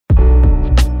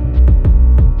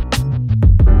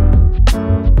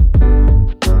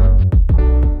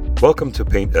Welcome to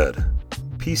Paint Ed.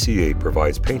 PCA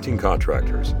provides painting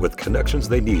contractors with connections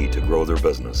they need to grow their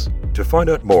business. To find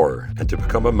out more and to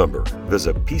become a member,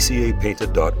 visit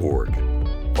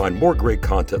pcapainted.org. Find more great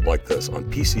content like this on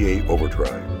PCA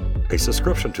Overdrive. A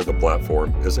subscription to the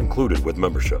platform is included with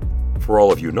membership. For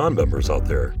all of you non-members out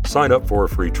there, sign up for a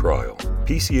free trial.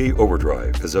 PCA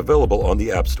Overdrive is available on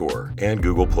the App Store and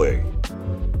Google Play.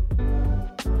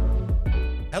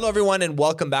 Hello, everyone, and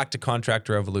welcome back to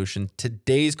Contractor Evolution.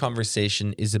 Today's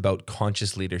conversation is about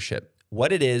conscious leadership,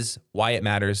 what it is, why it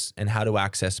matters, and how to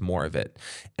access more of it.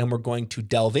 And we're going to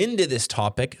delve into this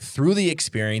topic through the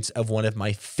experience of one of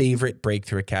my favorite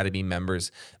Breakthrough Academy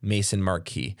members, Mason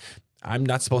Marquis. I'm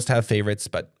not supposed to have favorites,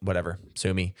 but whatever,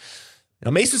 sue me. Now,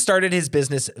 Mason started his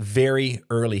business very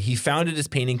early. He founded his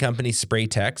painting company,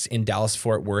 Spraytex, in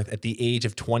Dallas-Fort Worth at the age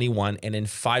of 21, and in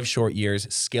 5 short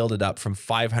years, scaled it up from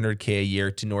 $500K a year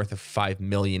to north of $5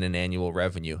 million in annual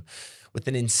revenue. With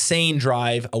an insane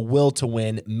drive, a will to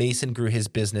win, Mason grew his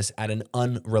business at an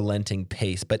unrelenting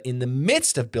pace. But in the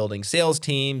midst of building sales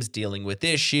teams, dealing with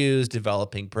issues,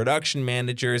 developing production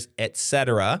managers,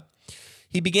 etc.,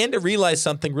 he began to realize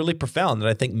something really profound that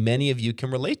I think many of you can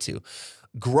relate to.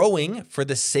 Growing for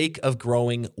the sake of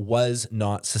growing was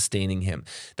not sustaining him.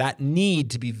 That need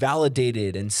to be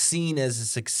validated and seen as a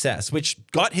success, which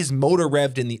got his motor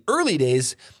revved in the early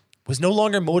days, was no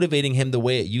longer motivating him the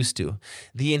way it used to.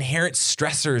 The inherent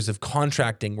stressors of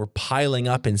contracting were piling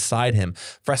up inside him.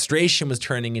 Frustration was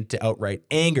turning into outright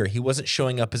anger. He wasn't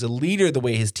showing up as a leader the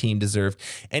way his team deserved,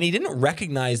 and he didn't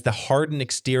recognize the hardened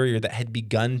exterior that had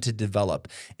begun to develop.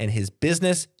 And his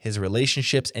business, his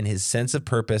relationships, and his sense of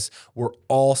purpose were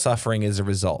all suffering as a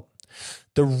result.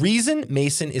 The reason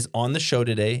Mason is on the show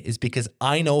today is because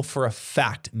I know for a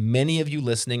fact many of you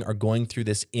listening are going through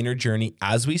this inner journey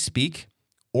as we speak,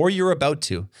 or you're about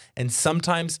to. And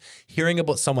sometimes hearing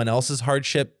about someone else's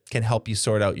hardship can help you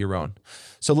sort out your own.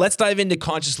 So let's dive into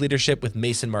conscious leadership with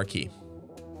Mason Marquis.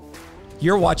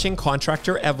 You're watching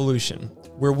Contractor Evolution,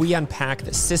 where we unpack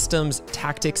the systems,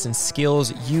 tactics, and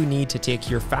skills you need to take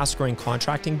your fast-growing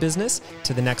contracting business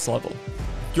to the next level.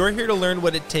 You're here to learn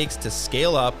what it takes to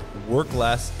scale up, work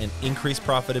less, and increase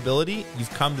profitability.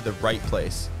 You've come to the right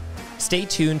place. Stay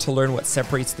tuned to learn what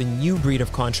separates the new breed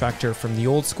of contractor from the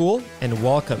old school, and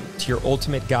welcome to your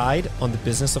ultimate guide on the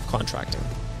business of contracting.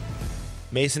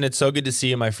 Mason, it's so good to see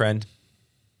you, my friend.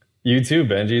 You too,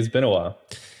 Benji. It's been a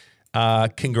while.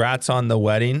 Congrats on the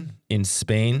wedding in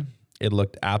Spain. It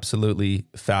looked absolutely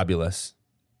fabulous.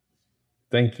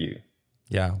 Thank you.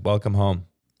 Yeah, welcome home.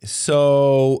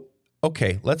 So,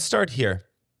 okay, let's start here.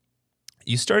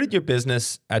 You started your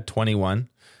business at 21,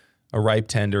 a ripe,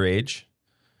 tender age.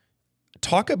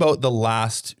 Talk about the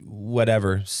last,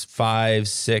 5,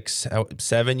 6,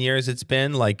 7 years it's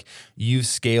been. Like, you've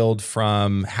scaled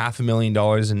from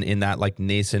 $500,000 in that like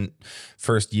nascent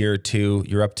first year or two.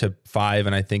 You're up to 5,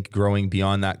 and I think growing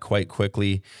beyond that quite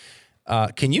quickly.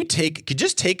 Could you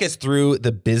just take us through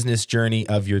the business journey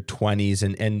of your 20s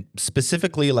and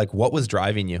specifically like what was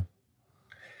driving you?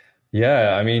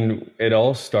 Yeah, I mean, it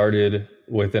all started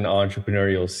with an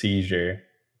entrepreneurial seizure.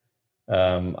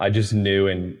 I just knew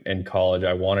in college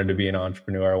I wanted to be an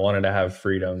entrepreneur. I wanted to have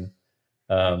freedom.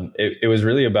 It was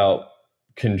really about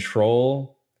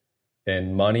control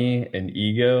and money and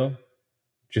ego,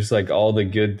 just like all the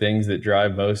good things that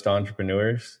drive most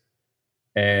entrepreneurs.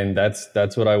 And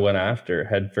that's what I went after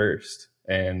head first.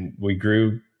 And we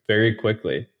grew very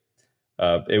quickly.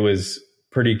 It was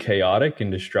pretty chaotic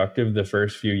and destructive the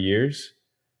first few years.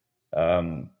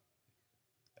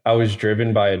 I was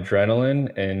driven by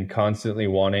adrenaline and constantly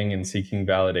wanting and seeking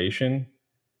validation,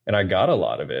 and I got a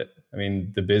lot of it. I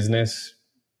mean, the business,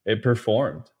 it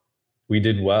performed. We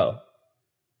did well.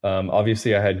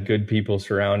 Obviously, I had good people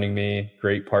surrounding me,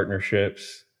 great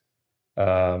partnerships,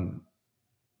 but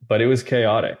it was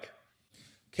chaotic.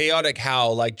 Chaotic how?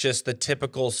 Like just the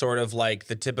typical sort of like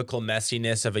the typical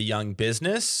messiness of a young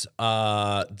business?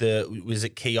 Was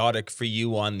it chaotic for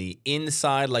you on the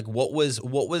inside? Like what was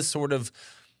sort of,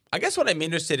 I guess what I'm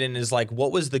interested in is like,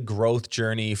 what was the growth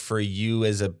journey for you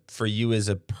as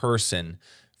a person,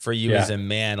 for you as a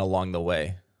man along the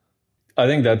way? I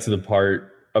think that's the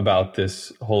part about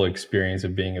this whole experience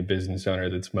of being a business owner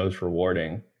that's most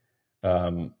rewarding.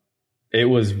 It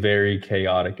was very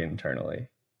chaotic internally.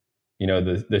 You know,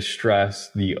 the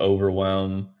stress, the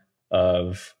overwhelm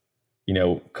of,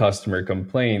 customer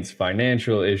complaints,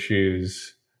 financial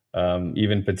issues,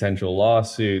 even potential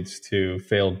lawsuits to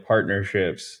failed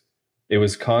partnerships. It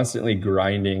was constantly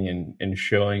grinding and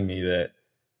showing me that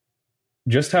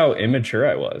just how immature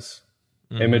I was.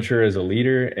 Mm-hmm. Immature as a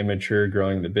leader, immature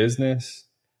growing the business.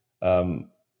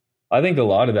 I think a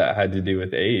lot of that had to do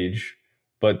with age,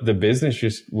 but the business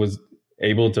just was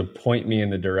able to point me in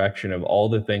the direction of all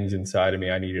the things inside of me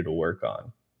I needed to work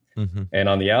on. Mm-hmm. And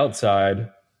on the outside,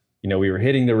 we were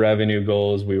hitting the revenue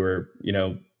goals. We were,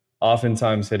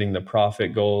 oftentimes hitting the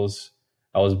profit goals.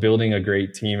 I was building a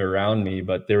great team around me,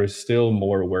 but there was still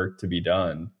more work to be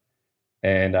done.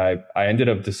 And I ended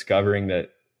up discovering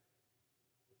that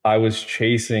I was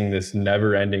chasing this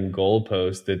never ending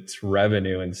goalpost that's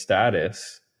revenue and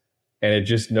status. And it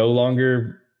just no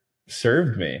longer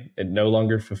served me. It no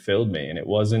longer fulfilled me. And it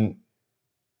wasn't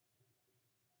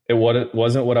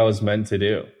what I was meant to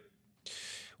do.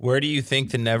 Where do you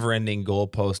think the never-ending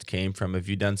goalpost came from? Have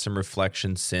you done some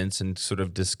reflection since and sort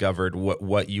of discovered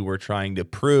what you were trying to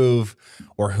prove,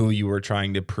 or who you were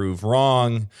trying to prove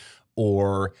wrong,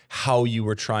 or how you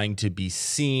were trying to be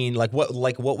seen?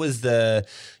 What was the...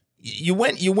 You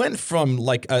went from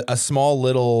like a small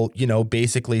little,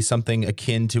 basically something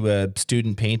akin to a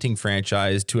student painting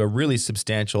franchise to a really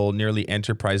substantial, nearly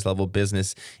enterprise level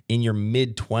business in your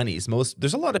mid-20s.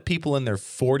 There's a lot of people in their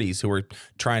 40s who are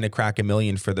trying to crack $1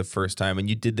 million for the first time, and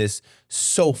you did this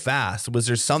so fast. Was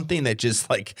there something that just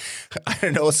like, I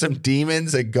don't know, some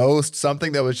demons, a ghost,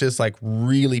 something that was just like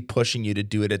really pushing you to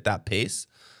do it at that pace?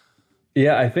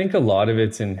 Yeah, I think a lot of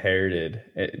it's inherited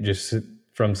just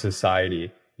from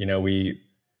society.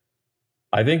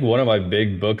 I think one of my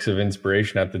big books of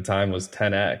inspiration at the time was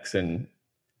 10X, and,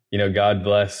 God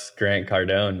bless Grant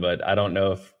Cardone, but I don't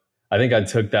know I think I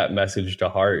took that message to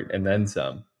heart and then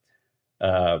some.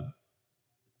 But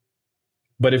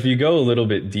if you go a little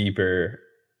bit deeper,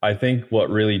 I think what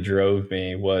really drove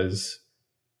me was,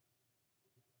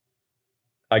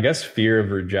 I guess, fear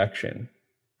of rejection,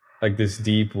 like this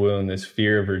deep wound, this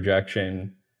fear of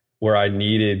rejection where I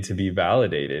needed to be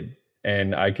validated.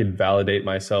 And I could validate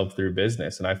myself through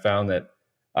business. And I found that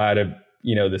I had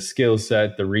the skill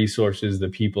set, the resources, the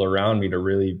people around me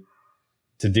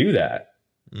to do that.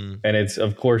 And it's,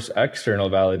 of course, external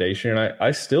validation. And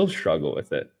I still struggle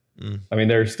with it. I mean,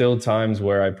 there are still times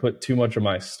where I put too much of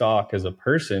my stock as a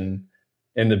person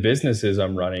in the businesses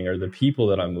I'm running, or the people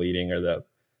that I'm leading, or the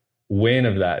win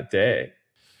of that day.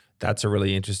 That's a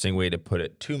really interesting way to put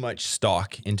it. Too much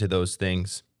stock into those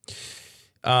things.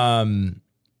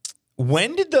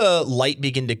 When did the light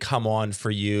begin to come on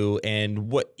for you?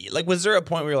 And was there a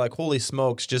point where you're like, holy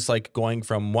smokes, just like going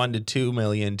from 1 to 2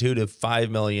 million, 2 to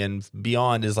 5 million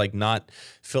beyond is like not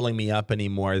filling me up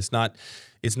anymore. It's not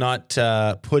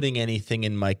putting anything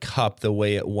in my cup the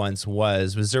way it once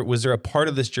was. Was there a part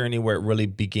of this journey where it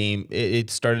really it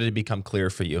started to become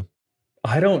clear for you?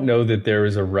 I don't know that there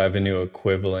was a revenue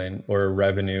equivalent or a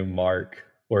revenue mark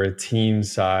or a team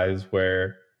size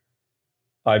where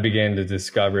I began to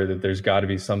discover that there's got to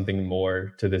be something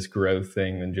more to this growth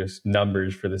thing than just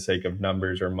numbers for the sake of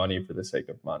numbers or money for the sake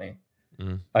of money.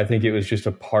 I think it was just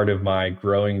a part of my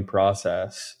growing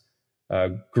process.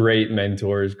 Great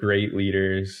mentors, great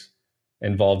leaders,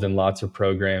 involved in lots of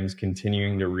programs,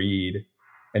 continuing to read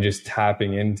and just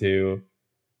tapping into,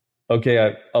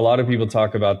 okay, a lot of people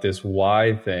talk about this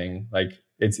why thing. Like,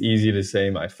 it's easy to say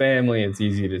my family, it's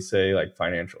easy to say like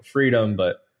financial freedom,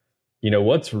 but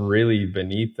what's really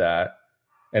beneath that?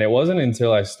 And it wasn't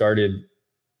until I started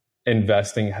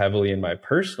investing heavily in my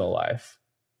personal life,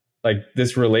 like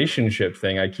this relationship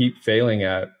thing. I keep failing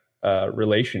at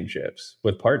relationships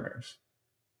with partners.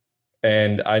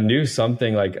 And I knew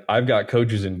something like, I've got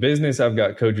coaches in business, I've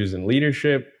got coaches in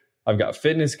leadership, I've got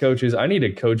fitness coaches. I need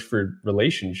a coach for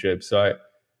relationships. So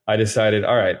I decided,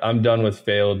 all right, I'm done with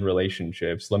failed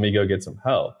relationships. Let me go get some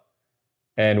help.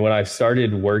 And when I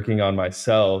started working on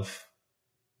myself,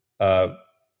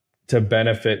 to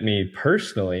benefit me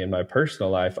personally in my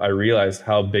personal life, I realized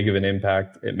how big of an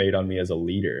impact it made on me as a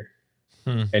leader,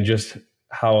 and just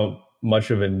how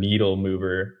much of a needle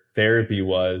mover therapy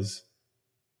was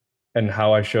and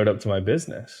how I showed up to my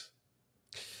business.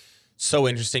 So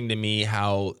interesting to me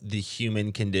how the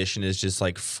human condition is just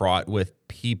like fraught with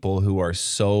people who are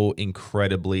so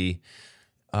incredibly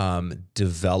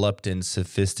developed and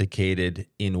sophisticated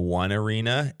in one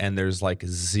arena, and there's like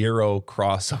zero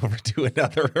crossover to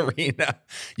another arena.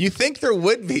 You think there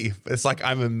would be. It's like,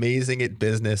 I'm amazing at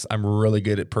business. I'm really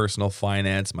good at personal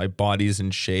finance. My body's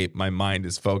in shape. My mind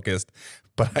is focused,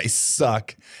 but I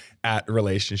suck at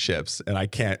relationships, and I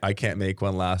can't make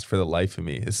one last for the life of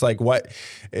me. It's like, what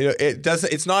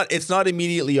it's not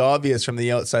immediately obvious from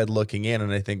the outside looking in,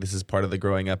 and I think this is part of the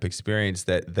growing up experience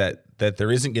that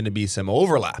there isn't going to be some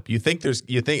overlap. You think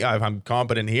if I'm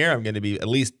competent here, I'm going to be at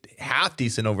least half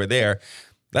decent over there.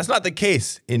 That's not the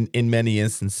case in many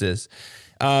instances.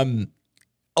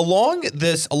 along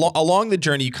the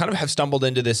journey, you kind of have stumbled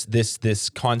into this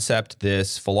concept,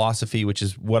 this philosophy, which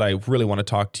is what I really want to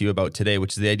talk to you about today,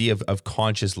 which is the idea of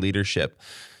conscious leadership.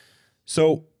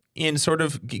 So, in sort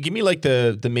of, give me like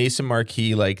the Mason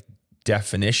Marquis like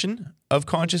definition of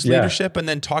conscious leadership, and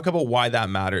then talk about why that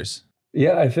matters.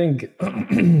 Yeah, I think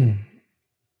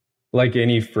like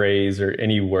any phrase or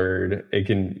any word, it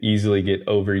can easily get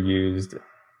overused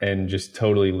and just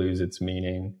totally lose its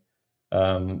meaning.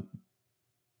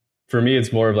 For me,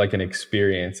 it's more of like an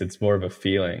experience. It's more of a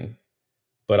feeling,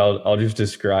 but I'll just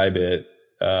describe it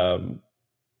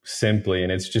simply,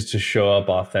 and it's just to show up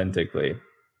authentically.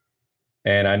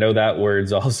 And I know that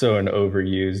word's also an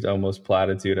overused, almost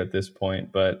platitude at this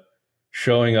point, but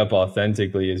showing up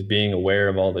authentically is being aware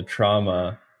of all the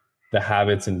trauma, the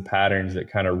habits and patterns that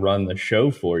kind of run the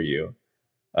show for you.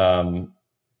 And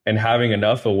having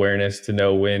enough awareness to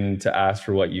know when to ask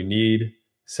for what you need,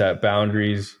 set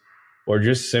boundaries, or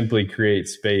just simply create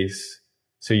space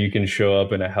so you can show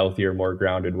up in a healthier, more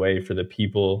grounded way for the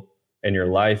people in your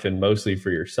life and mostly for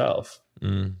yourself.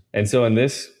 And so in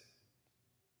this,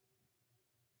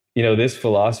 this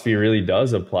philosophy really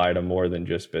does apply to more than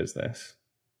just business.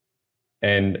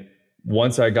 And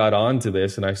once I got onto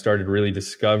this and I started really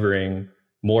discovering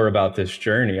more about this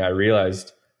journey, I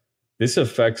realized this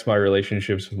affects my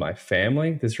relationships with my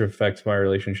family. This affects my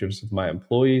relationships with my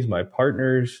employees, my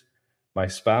partners, my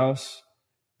spouse.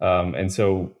 And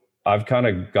so I've kind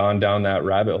of gone down that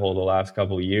rabbit hole the last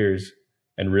couple of years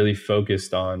and really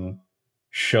focused on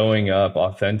showing up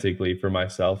authentically for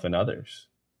myself and others.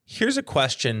 Here's a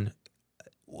question.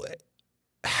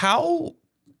 How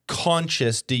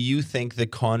conscious do you think the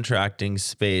contracting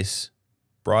space,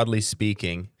 broadly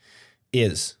speaking,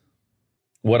 is?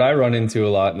 What I run into a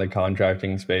lot in the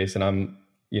contracting space, and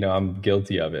I'm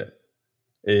guilty of it,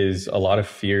 is a lot of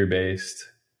fear-based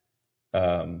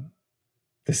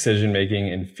decision-making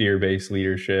and fear-based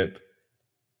leadership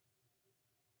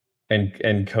and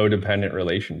codependent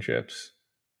relationships.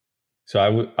 So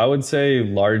I would say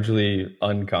largely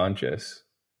unconscious.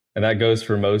 And that goes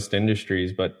for most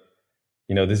industries, but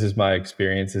this is my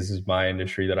experience. This is my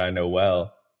industry that I know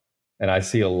well. And I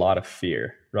see a lot of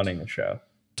fear running the show.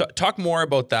 Talk more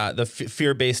about that, the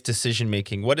fear-based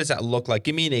decision-making. What does that look like?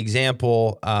 Give me an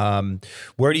example.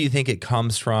 Where do you think it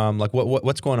comes from? Like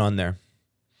what's going on there?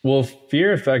 Well,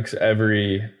 fear affects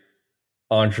every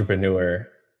entrepreneur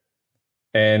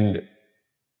and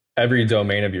every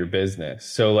domain of your business.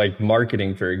 So like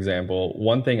marketing, for example,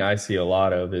 one thing I see a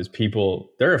lot of is people,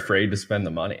 they're afraid to spend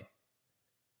the money.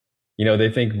 They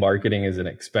think marketing is an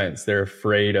expense. They're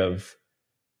afraid of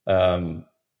commitment.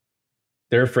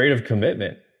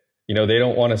 They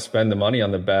don't want to spend the money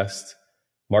on the best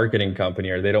marketing company,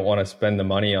 or they don't want to spend the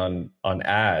money on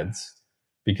ads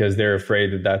because they're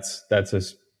afraid that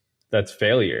that's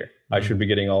failure. Mm-hmm. I should be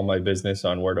getting all my business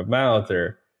on word of mouth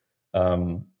or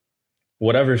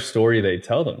whatever story they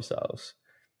tell themselves.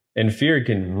 And fear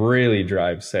can really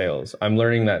drive sales. I'm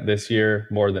learning that this year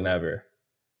more than ever.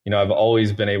 I've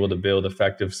always been able to build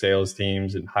effective sales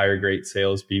teams and hire great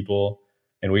salespeople.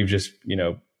 And we've just,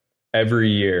 every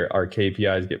year our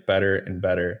KPIs get better and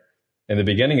better. And the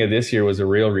beginning of this year was a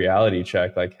real reality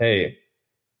check. Like, hey,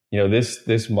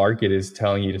 this market is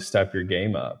telling you to step your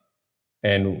game up.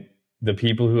 And the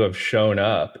people who have shown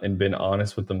up and been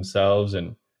honest with themselves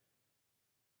and,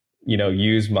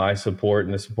 use my support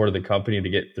and the support of the company to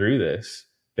get through this,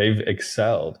 they've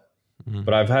excelled. Mm-hmm.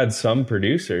 But I've had some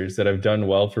producers that have done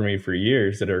well for me for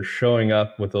years that are showing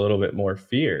up with a little bit more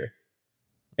fear.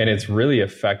 And it's really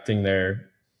affecting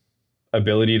their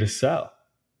ability to sell,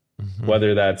 mm-hmm.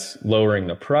 whether that's lowering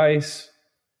the price,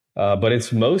 but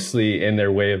it's mostly in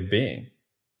their way of being.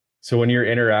 So when you're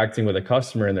interacting with a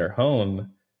customer in their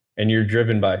home and you're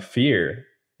driven by fear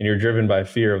and you're driven by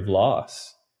fear of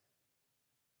loss,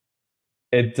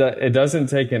 it doesn't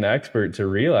take an expert to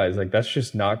realize like that's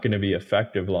just not going to be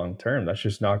effective long term. That's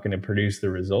just not going to produce the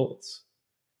results.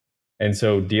 And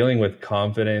so dealing with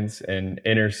confidence and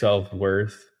inner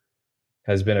self-worth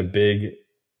has been a big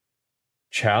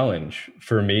challenge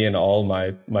for me and all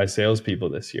my salespeople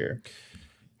this year.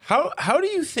 How do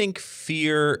you think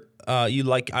fear?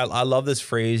 I love this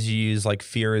phrase you use, like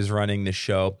fear is running the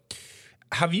show.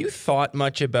 Have you thought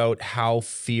much about how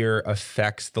fear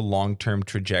affects the long-term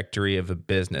trajectory of a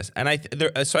business? And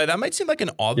that might seem like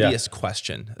an obvious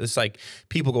question. It's like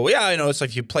people go, yeah, I know. It's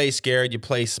like you play scared, you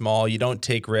play small, you don't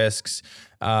take risks,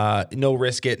 no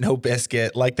risk it, no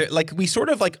biscuit. Like we sort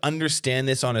of like understand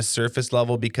this on a surface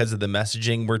level because of the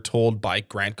messaging we're told by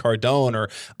Grant Cardone or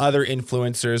other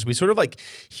influencers. We sort of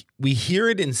we hear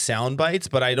it in sound bites,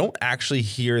 but I don't actually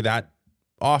hear that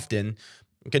often.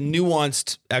 like a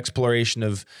nuanced exploration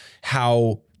of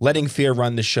how letting fear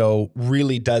run the show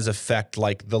really does affect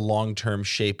like the long-term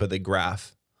shape of the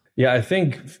graph. Yeah, I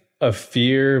think a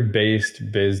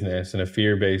fear-based business and a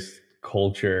fear-based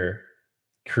culture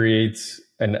creates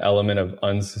an element of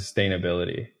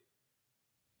unsustainability.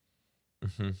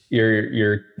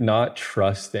 You're not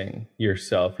trusting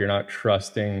yourself. You're not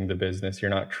trusting the business.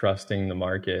 You're not trusting the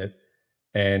market.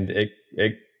 And it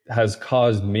has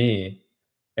caused me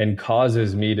and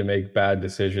causes me to make bad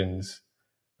decisions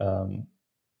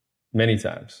many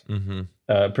times,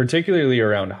 particularly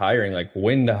around hiring, like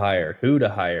when to hire, who to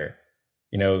hire.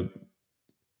 You know,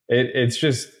 it's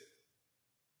just,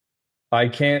 I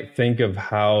can't think of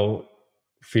how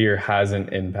fear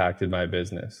hasn't impacted my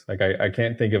business. Like I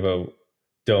can't think of a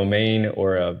domain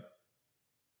or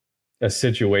a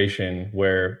situation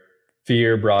where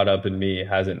fear brought up in me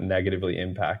hasn't negatively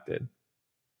impacted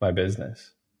my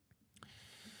business.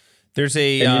 There's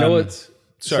a, and you know what?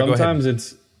 Sometimes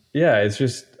it's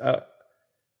just,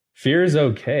 fear is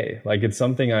okay. Like it's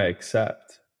something I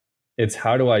accept. It's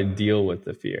how do I deal with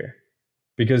the fear?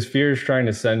 Because fear is trying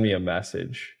to send me a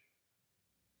message.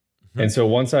 And so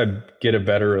once I get a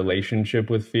better relationship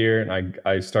with fear and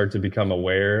I start to become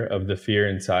aware of the fear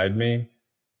inside me,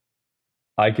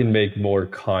 I can make more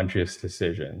conscious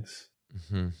decisions.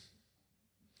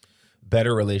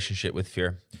 Better relationship with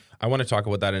fear. I want to talk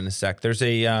about that in a sec. There's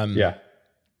a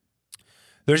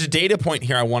there's a data point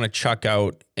here I want to chuck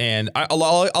out, and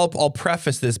I'll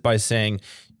preface this by saying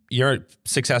you're a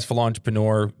successful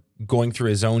entrepreneur going through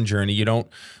his own journey. You don't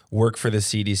work for the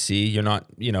CDC. You're not,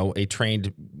 a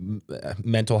trained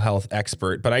mental health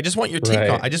expert. But I just want your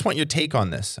take on. I just want your take on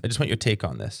this.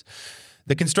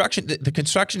 The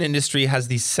construction industry has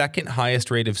the second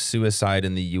highest rate of suicide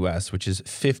in the U.S., which is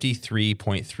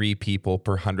 53.3 people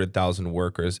per 100,000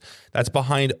 workers. That's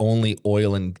behind only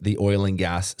the oil and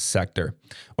gas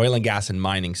and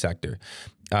mining sector.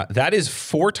 That is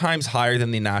 4 times higher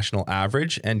than the national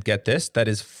average. And get this, that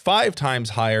is 5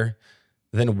 times higher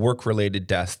than work-related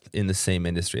deaths in the same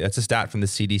industry. That's a stat from the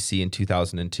CDC in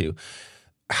 2002.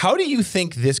 How do you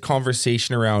think this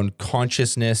conversation around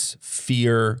consciousness,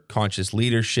 fear, conscious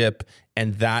leadership,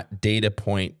 and that data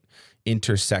point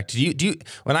intersect? Do you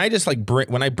when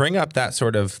I bring up that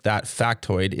sort of that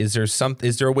factoid, is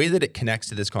there a way that it connects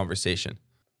to this conversation?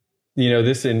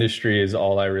 This industry is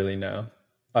all I really know.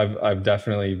 I've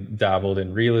definitely dabbled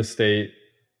in real estate,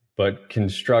 but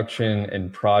construction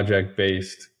and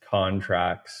project-based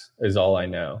contracts is all I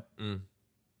know.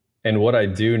 And what I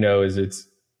do know is it's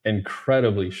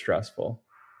incredibly stressful.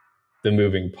 The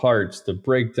moving parts, the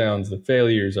breakdowns, the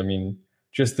failures. I mean,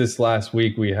 just this last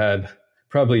week, we had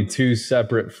probably 2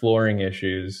 separate flooring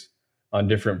issues on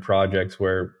different projects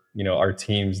where, our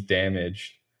teams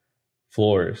damaged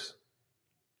floors.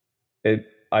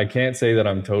 I can't say that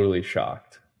I'm totally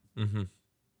shocked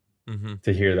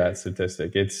to hear that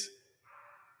statistic.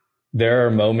 There are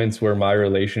moments where my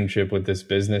relationship with this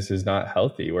business is not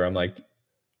healthy, where I'm like,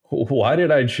 why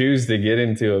did I choose to get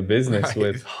into a business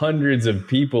with hundreds of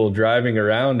people driving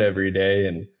around every day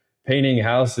and painting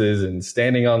houses and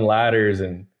standing on ladders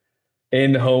and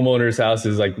in homeowners'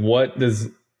 houses? Like, what does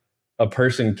a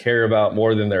person care about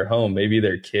more than their home? Maybe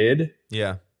their kid.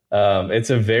 Yeah. It's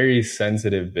a very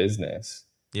sensitive business.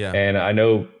 Yeah. And I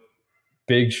know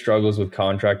big struggles with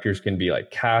contractors can be like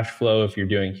cash flow if you're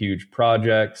doing huge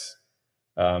projects,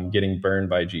 getting burned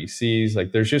by GCs.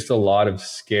 Like there's just a lot of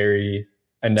scary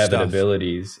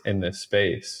inevitabilities in this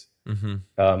space. And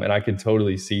I could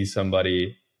totally see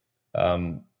somebody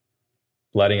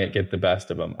letting it get the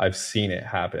best of them. I've seen it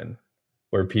happen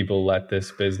where people let this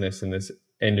business and this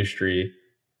industry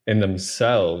in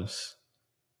themselves,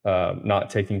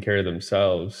 not taking care of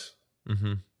themselves,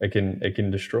 it can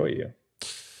destroy you.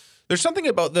 There's something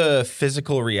about the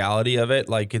physical reality of it.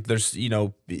 Like there's,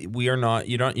 you're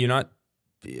not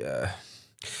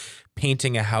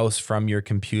painting a house from your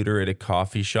computer at a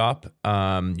coffee shop.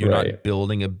 You're not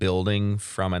building a building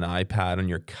from an iPad on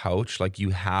your couch. Like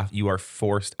you are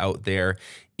forced out there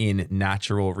in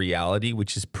natural reality,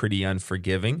 which is pretty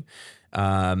unforgiving.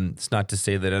 It's not to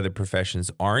say that other professions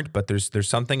aren't, but there's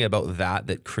something about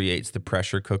that creates the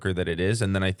pressure cooker that it is.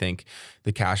 And then I think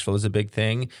the cash flow is a big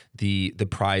thing. The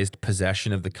prized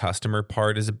possession of the customer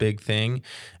part is a big thing.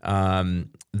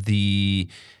 The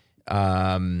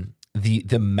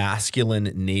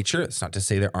masculine nature. It's not to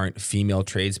say there aren't female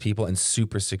tradespeople and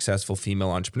super successful female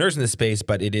entrepreneurs in this space,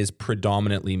 but it is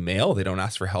predominantly male. They don't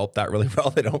ask for help that really well.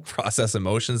 They don't process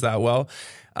emotions that well.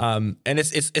 And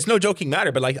it's no joking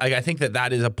matter, but like I think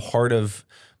that is a part of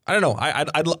I don't know.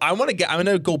 I want to get. I'm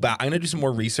going to go back. I'm going to do some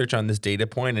more research on this data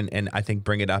point, and I think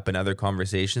bring it up in other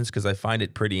conversations because I find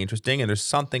it pretty interesting, and there's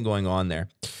something going on there.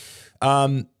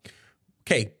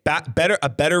 Okay, a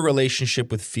better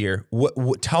relationship with fear.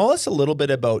 Tell us a little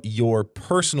bit about your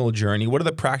personal journey. What are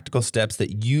the practical steps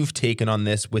that you've taken on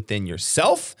this within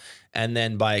yourself, and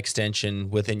then by extension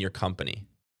within your company?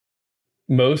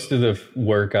 Most of the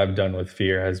work I've done with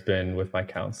fear has been with my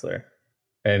counselor.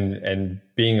 And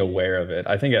being aware of it.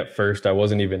 I think at first I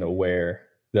wasn't even aware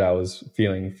that I was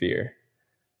feeling fear.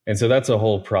 And so that's a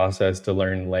whole process to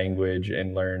learn language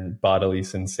and learn bodily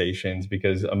sensations,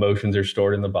 because emotions are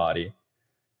stored in the body.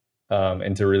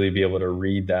 And to really be able to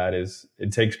read that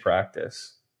it takes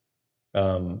practice.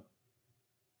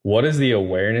 What has the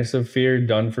awareness of fear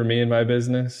done for me in my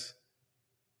business?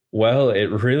 Well,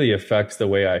 it really affects the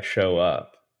way I show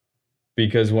up.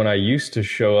 Because when I used to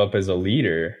show up as a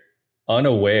leader,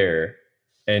 unaware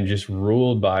and just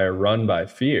ruled by or run by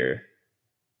fear,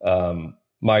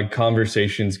 my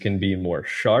conversations can be more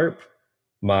sharp.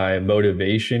 My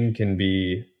motivation can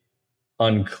be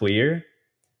unclear.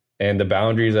 And the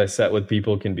boundaries I set with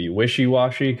people can be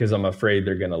wishy-washy because I'm afraid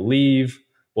they're going to leave,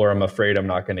 or I'm afraid I'm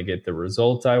not going to get the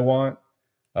result I want.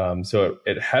 So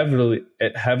it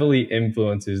heavily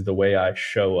influences the way I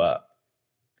show up.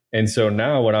 And so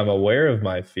now when I'm aware of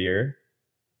my fear,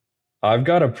 I've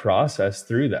got to process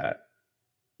through that,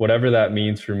 whatever that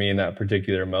means for me in that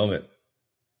particular moment.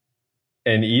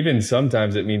 And even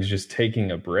sometimes it means just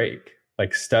taking a break,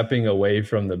 like stepping away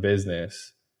from the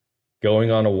business,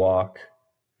 going on a walk,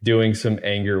 doing some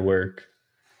anger work,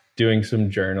 doing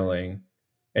some journaling,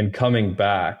 and coming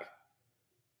back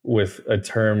with a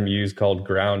term used called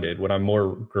grounded. When I'm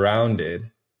more grounded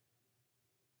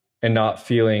and not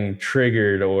feeling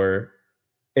triggered or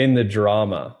in the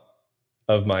drama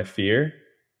of my fear,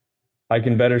 I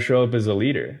can better show up as a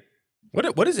leader.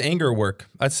 What is anger work?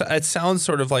 It sounds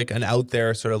sort of like an out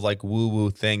there sort of like woo woo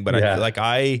thing, but Yeah.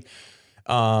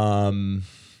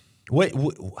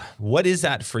 What is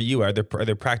that for you? Are there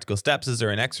practical steps? Is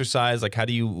there an exercise? Like, how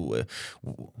do you?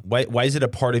 Why is it a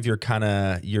part of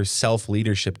your self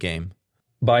leadership game?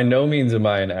 By no means am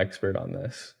I an expert on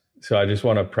this, so I just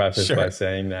want to preface by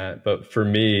saying that. But for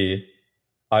me,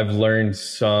 I've learned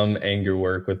some anger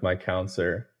work with my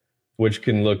counselor, which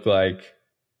can look like,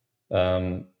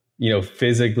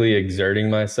 physically exerting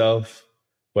myself,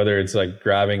 whether it's like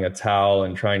grabbing a towel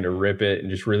and trying to rip it and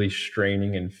just really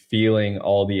straining and feeling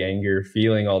all the anger,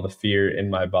 feeling all the fear in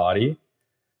my body.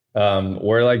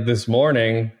 Where like this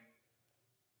morning,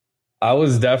 I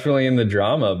was definitely in the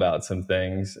drama about some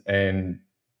things, and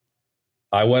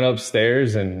I went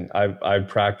upstairs and I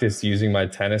practiced using my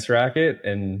tennis racket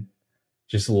and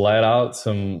just let out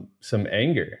some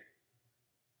anger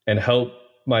and help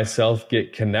myself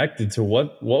get connected to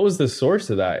what was the source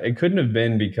of that. It couldn't have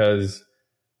been because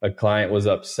a client was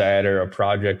upset or a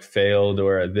project failed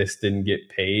or this didn't get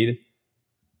paid.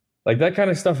 Like that kind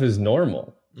of stuff is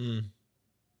normal.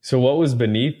 So what was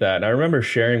beneath that? And I remember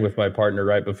sharing with my partner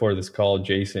right before this call,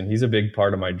 Jason, he's a big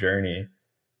part of my journey.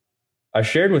 I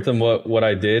shared with him what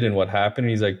I did and what happened.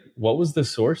 And he's like, what was the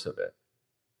source of it?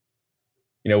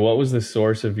 What was the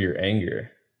source of your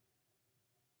anger?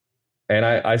 And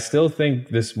I still think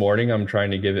this morning I'm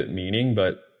trying to give it meaning,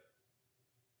 but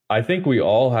I think we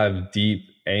all have deep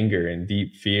anger and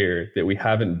deep fear that we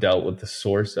haven't dealt with the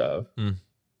source of. And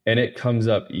it comes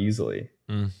up easily.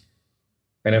 And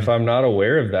if I'm not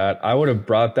aware of that, I would have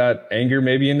brought that anger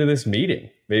maybe into this meeting,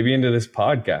 maybe into this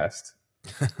podcast.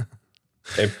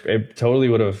 It totally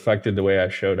would have affected the way I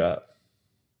showed up.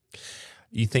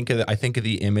 I think of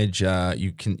the image.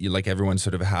 Like everyone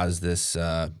sort of has this.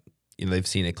 They've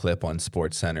seen a clip on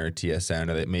SportsCenter or TSN,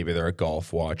 or maybe they're a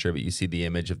golf watcher, but you see the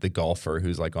image of the golfer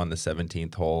who's like on the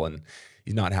 17th hole and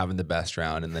he's not having the best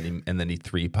round, and then he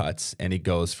three putts, and he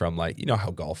goes from like, how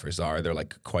golfers are, they're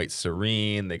like quite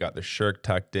serene, they got their shirt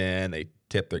tucked in, they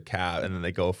tip their cap, and then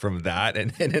they go from that,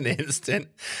 and in an instant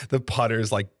the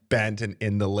putter's like bent and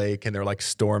in the lake, and they're like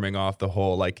storming off the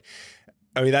hole. Like,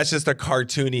 I mean, that's just a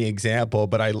cartoony example,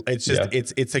 but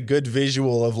it's a good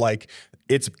visual of like,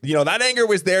 it's, that anger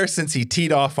was there since he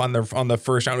teed off on the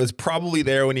first round. It was probably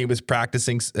there when he was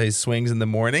practicing his swings in the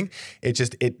morning. It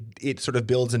just, it sort of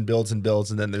builds and builds and builds.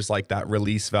 And then there's like that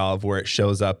release valve where it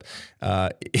shows up,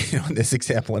 in this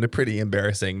example, in a pretty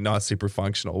embarrassing, not super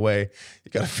functional way.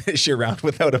 You got to finish your round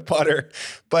without a putter.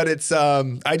 But it's,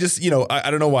 I just,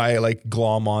 I don't know why I like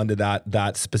glom onto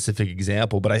that specific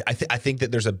example, but I think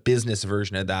that there's a business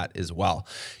version of that as well.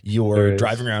 You're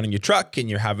driving around in your truck and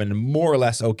you're having a more or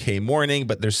less okay morning, anything,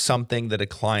 but there's something that a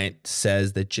client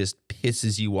says that just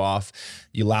pisses you off.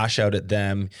 You lash out at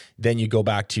them. Then you go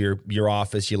back to your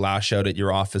office. You lash out at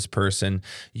your office person.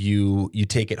 You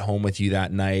take it home with you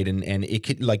that night. And it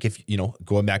could, like, if,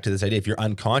 going back to this idea, if you're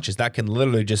unconscious, that can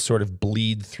literally just sort of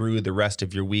bleed through the rest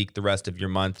of your week, the rest of your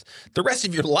month, the rest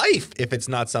of your life, if it's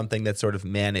not something that's sort of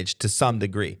managed to some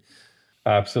degree.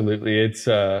 Absolutely. It's,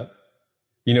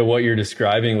 what you're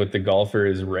describing with the golfer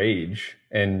is rage.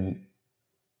 And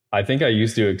I think I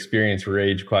used to experience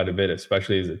rage quite a bit,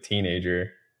 especially as a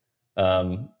teenager.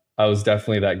 I was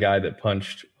definitely that guy that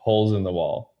punched holes in the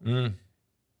wall. Mm.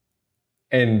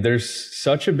 And there's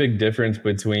such a big difference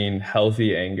between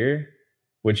healthy anger,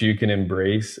 which you can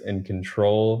embrace and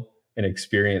control and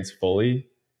experience fully,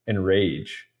 and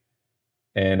rage.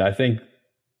 And I think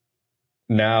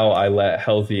now I let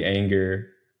healthy anger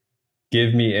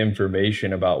give me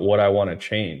information about what I want to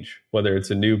change, whether it's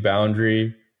a new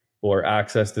boundary or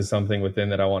access to something within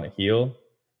that I want to heal,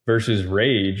 versus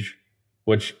rage,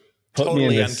 which put totally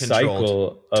me in this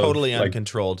cycle of totally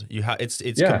uncontrolled. You have it's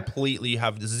completely, you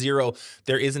have zero.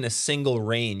 There isn't a single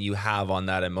rein you have on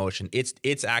that emotion.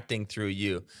 It's acting through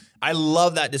you. I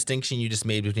love that distinction you just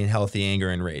made between healthy anger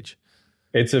and rage.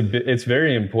 It's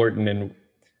very important. And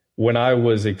when I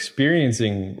was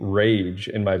experiencing rage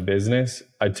in my business,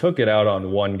 I took it out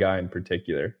on one guy in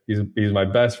particular. He's my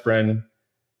best friend.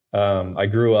 I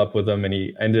grew up with him, and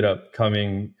he ended up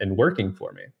coming and working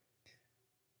for me.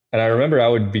 And I remember I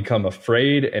would become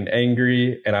afraid and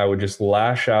angry, and I would just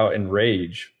lash out and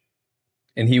rage.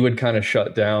 And he would kind of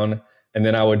shut down, and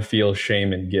then I would feel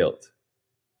shame and guilt.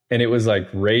 And it was like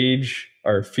rage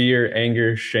or fear,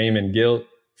 anger, shame and guilt,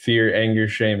 fear, anger,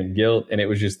 shame and guilt. And it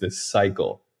was just this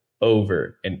cycle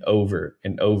over and over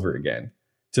and over again,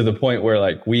 to the point where,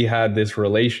 like, we had this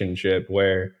relationship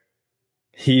where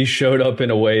he showed up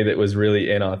in a way that was really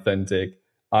inauthentic.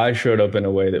 I showed up in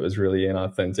a way that was really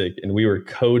inauthentic, and we were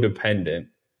codependent,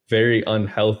 very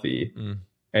unhealthy,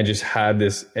 and just had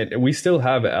this, and we still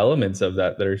have elements of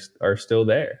that are still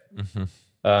there.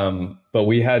 Mm-hmm. But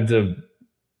we had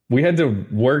to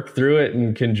work through it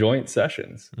in conjoint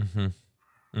sessions,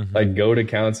 like go to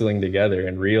counseling together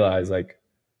and realize, like,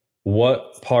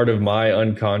 what part of my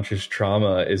unconscious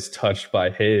trauma is touched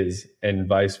by his, and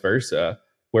vice versa,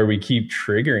 where we keep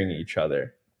triggering each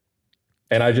other.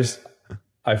 And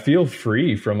I feel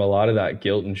free from a lot of that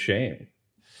guilt and shame.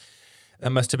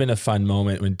 That must have been a fun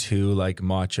moment when two, like,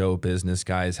 macho business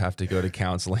guys have to go to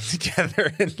counseling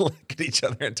together and look at each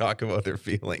other and talk about their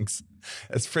feelings.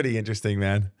 That's pretty interesting,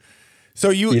 man.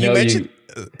 So you mentioned,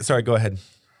 sorry, go ahead.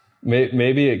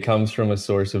 Maybe it comes from a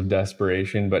source of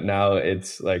desperation, but now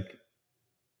it's like,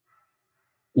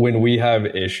 when we have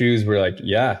issues, we're like,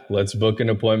 yeah, let's book an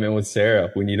appointment with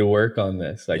Sarah. We need to work on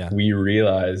this. Like, we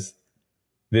realize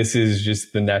this is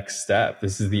just the next step.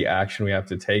 This is the action we have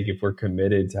to take if we're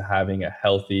committed to having a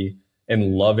healthy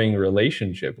and loving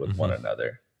relationship with one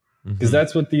another. Because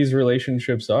that's what these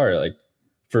relationships are. Like,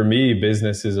 for me,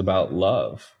 business is about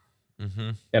love.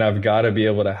 And I've got to be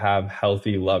able to have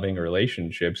healthy, loving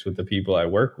relationships with the people I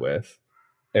work with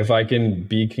if I can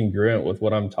be congruent with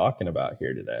what I'm talking about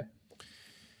here today.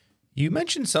 You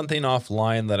mentioned something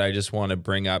offline that I just want to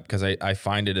bring up, because I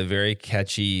find it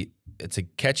it's a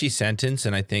catchy sentence.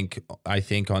 And I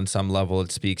think on some level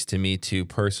it speaks to me too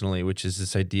personally, which is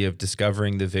this idea of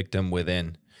discovering the victim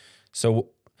within. So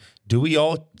do we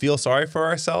all feel sorry for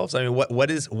ourselves? I mean, what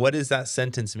does that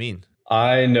sentence mean?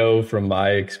 I know from my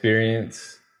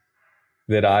experience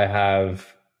that I have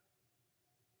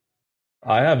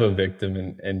a victim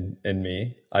in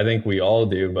me. I think we all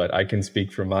do, but I can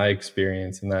speak from my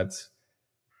experience. And that's,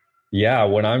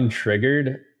 when I'm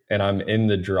triggered and I'm in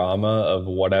the drama of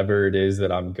whatever it is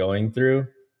that I'm going through,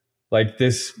 like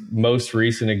this most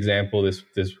recent example,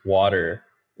 this water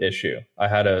issue. I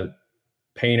had a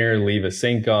painter leave a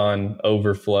sink on,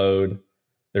 overflowed.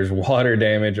 There's water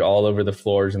damage all over the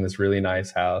floors in this really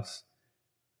nice house.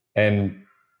 And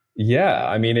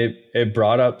I mean, it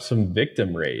brought up some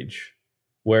victim rage,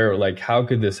 where, like, how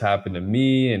could this happen to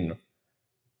me? And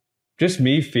just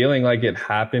me feeling like it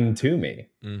happened to me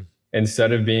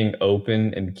instead of being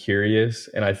open and curious.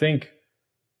 And I think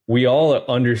we all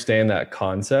understand that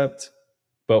concept,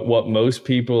 but what most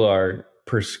people are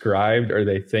prescribed or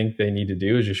they think they need to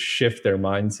do is just shift their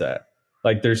mindset.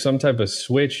 Like, there's some type of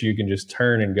switch you can just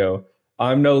turn and go,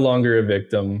 I'm no longer a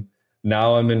victim.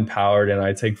 Now I'm empowered and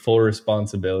I take full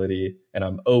responsibility, and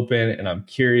I'm open and I'm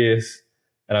curious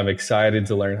and I'm excited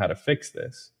to learn how to fix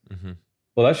this.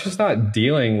 Well, that's just not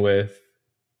dealing with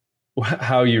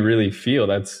how you really feel.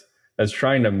 That's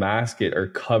trying to mask it or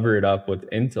cover it up with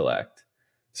intellect.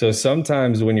 So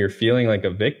sometimes when you're feeling like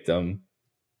a victim,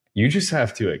 You just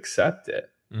have to accept it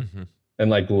Mm-hmm. and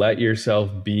like let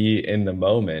yourself be in the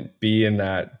moment, be in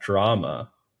that drama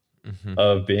Mm-hmm.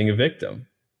 of being a victim.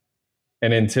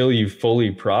 And until you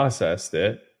fully processed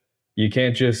it, you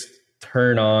can't just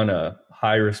turn on a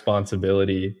high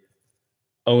responsibility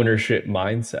ownership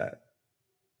mindset.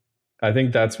 I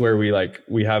think that's where we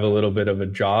have a little bit of a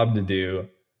job to do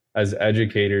as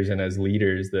educators and as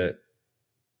leaders, that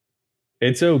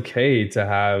it's okay to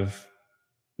have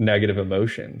negative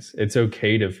emotions. It's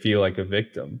okay to feel like a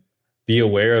victim. Be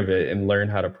aware of it and learn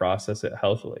how to process it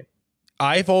healthily.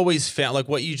 I've always found, like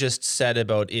what you just said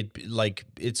about it, like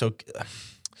it's okay.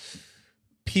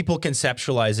 People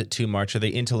conceptualize it too much, or they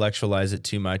intellectualize it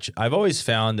too much. I've always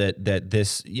found that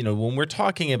this, when we're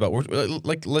talking about,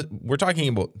 we're talking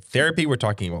about therapy, we're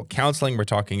talking about counseling, we're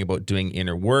talking about doing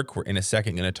inner work. We're in a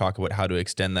second going to talk about how to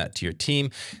extend that to your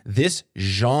team. This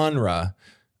genre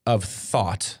of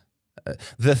thought,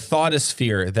 the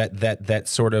thoughtosphere that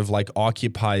sort of like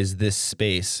occupies this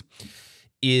space,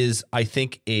 is, I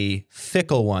think, a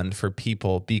fickle one for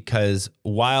people, because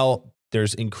while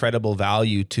there's incredible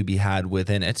value to be had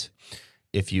within it,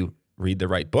 if you read the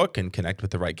right book and connect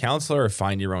with the right counselor or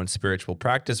find your own spiritual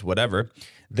practice, whatever,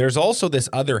 there's also this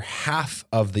other half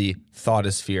of the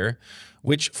thoughtosphere,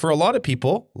 which for a lot of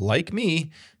people like me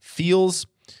feels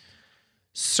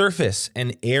surface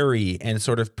and airy and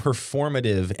sort of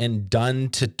performative and done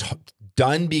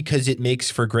because it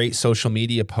makes for great social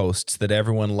media posts that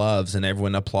everyone loves and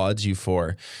everyone applauds you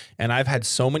for. And I've had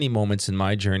so many moments in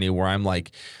my journey where I'm like,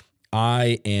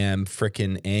 I am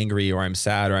freaking angry, or I'm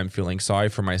sad, or I'm feeling sorry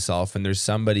for myself. And there's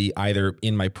somebody either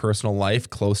in my personal life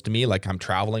close to me, like I'm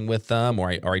traveling with them,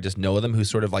 or I just know them, who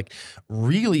sort of like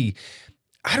really,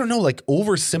 I don't know, like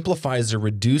oversimplifies or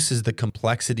reduces the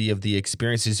complexity of the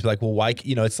experience. Just be like, well, why,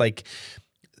 it's like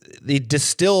they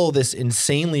distill this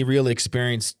insanely real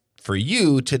experience for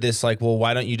you to this, like, well,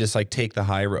 why don't you just like take the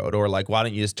high road, or like, why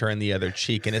don't you just turn the other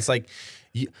cheek? And it's like,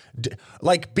 I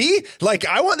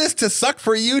want this to suck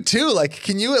for you too. Like,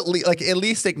 can you at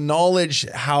least acknowledge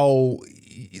how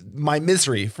my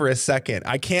misery for a second?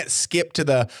 I can't skip to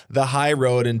the high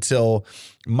road until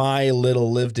my little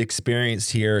lived experience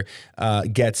here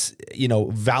gets,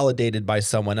 validated by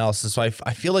someone else. And so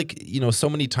I feel like, so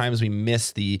many times we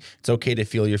miss the, it's okay to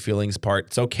feel your feelings part.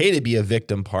 It's okay to be a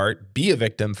victim part, be a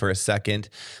victim for a second.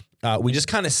 We just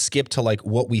kind of skip to like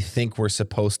what we think we're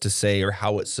supposed to say or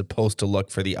how it's supposed to look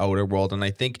for the outer world. And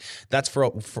I think that's for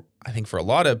a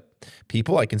lot of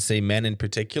people, I can say men in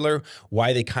particular,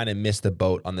 why they kind of miss the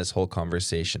boat on this whole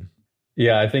conversation.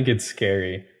 Yeah, I think it's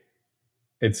scary.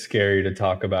 It's scary to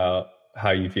talk about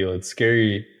how you feel. It's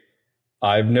scary.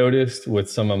 I've noticed with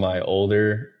some of my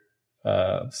older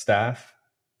staff,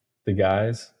 the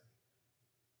guys,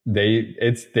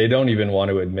 they don't even want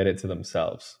to admit it to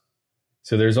themselves.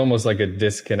 So there's almost like a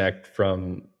disconnect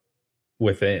from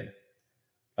within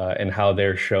and how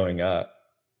they're showing up.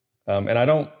 And I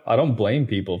don't blame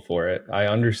people for it. I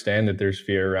understand that there's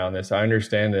fear around this. I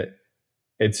understand that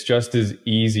it's just as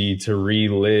easy to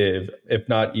relive, if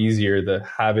not easier, the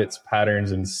habits,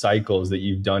 patterns, and cycles that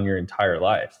you've done your entire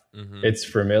life. Mm-hmm. It's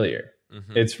familiar.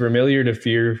 Mm-hmm. It's familiar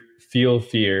to feel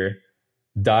fear,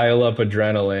 dial up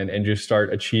adrenaline, and just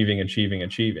start achieving.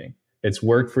 It's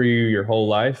worked for you your whole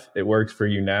life. It works for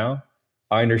you now.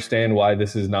 I understand why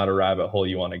this is not a rabbit hole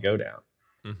you want to go down.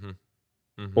 Mm-hmm.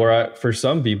 Mm-hmm. Or for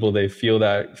some people, they feel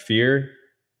that fear,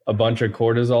 a bunch of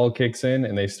cortisol kicks in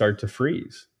and they start to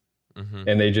freeze. Mm-hmm.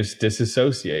 And they just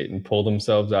disassociate and pull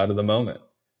themselves out of the moment.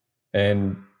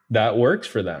 And that works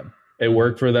for them. It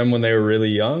worked for them when they were really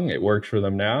young. It works for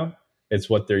them now. It's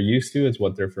what they're used to. It's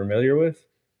what they're familiar with.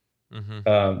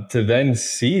 Mm-hmm. To then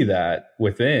see that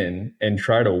within and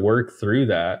try to work through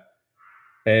that.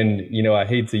 And, I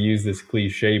hate to use this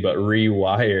cliche, but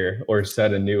rewire or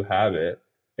set a new habit,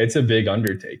 it's a big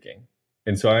undertaking.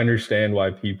 And so I understand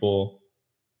why people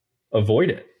avoid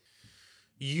it.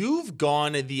 You've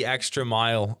gone the extra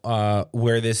mile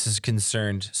where this is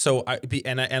concerned. So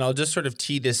I'll just sort of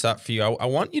tee this up for you. I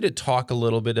want you to talk a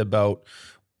little bit about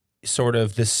sort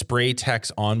of the spray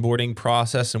text onboarding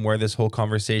process and where this whole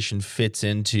conversation fits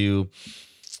into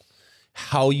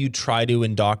how you try to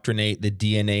indoctrinate the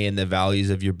DNA and the values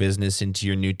of your business into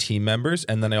your new team members.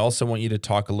 And then I also want you to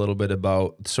talk a little bit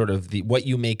about sort of what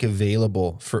you make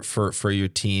available for your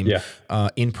team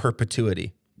in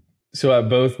perpetuity. So at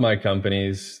both my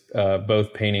companies,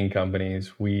 both painting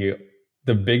companies,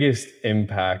 the biggest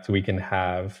impact we can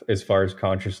have as far as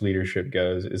conscious leadership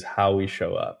goes is how we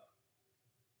show up.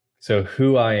 So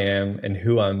who I am and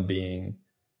who I'm being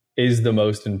is the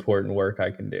most important work I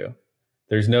can do.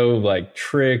 There's no like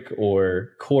trick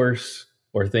or course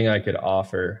or thing I could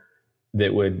offer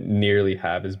that would nearly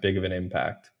have as big of an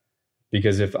impact.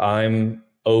 Because if I'm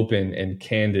open and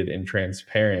candid and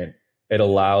transparent, it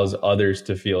allows others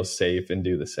to feel safe and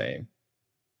do the same.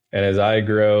 And as I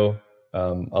grow,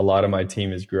 a lot of my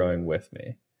team is growing with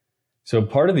me. So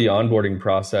part of the onboarding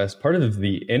process, part of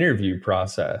the interview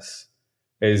process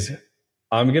is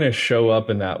I'm going to show up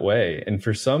in that way. And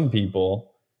for some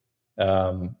people,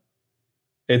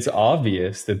 it's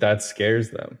obvious that that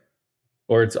scares them,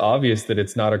 or it's obvious that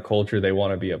it's not a culture they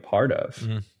want to be a part of.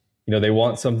 You know, they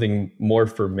want something more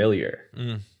familiar.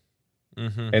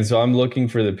 And so I'm looking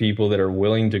for the people that are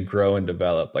willing to grow and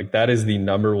develop. Like, that is the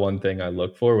number one thing I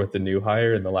look for with the new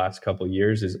hire in the last couple of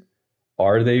years is,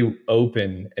 are they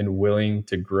open and willing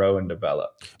to grow and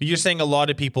develop? You're saying a lot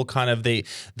of people kind of, they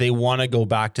want to go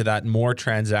back to that more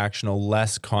transactional,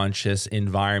 less conscious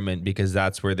environment because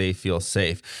that's where they feel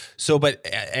safe. So, but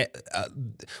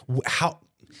how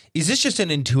is this just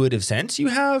an intuitive sense you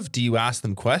have? Do you ask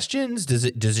them questions? Does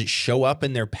it show up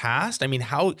in their past? I mean,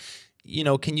 how, you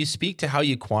know, can you speak to how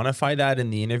you quantify that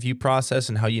in the interview process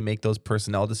and how you make those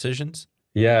personnel decisions?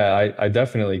 Yeah, I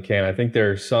definitely can. I think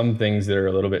there are some things that are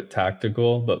a little bit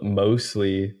tactical, but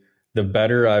mostly the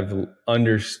better I've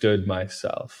understood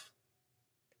myself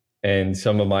and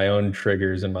some of my own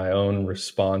triggers and my own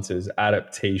responses,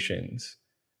 adaptations,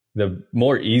 the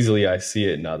more easily I see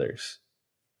it in others.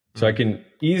 So I can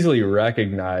easily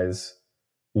recognize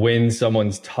when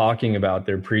someone's talking about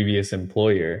their previous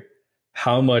employer,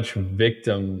 how much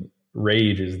victim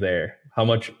rage is there, how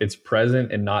much it's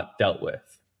present and not dealt with.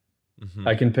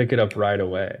 I can pick it up right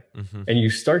away. And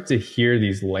you start to hear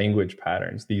these language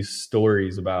patterns, these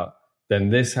stories about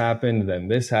then this happened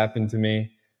to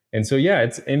me. And so, yeah,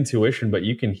 it's intuition, but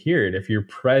you can hear it if you're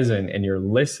present and you're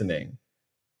listening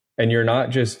and you're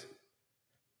not just,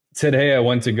 today I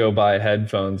went to go buy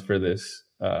headphones for this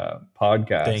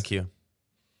podcast. Thank you.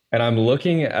 And I'm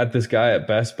looking at this guy at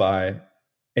Best Buy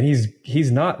and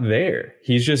he's not there.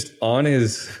 He's just on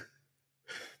his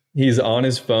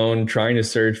phone trying to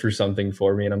search for something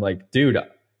for me. And I'm like, dude,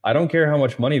 I don't care how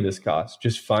much money this costs.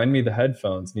 Just find me the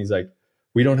headphones. And he's like,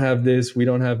 we don't have this, we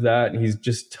don't have that. And he's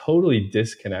just totally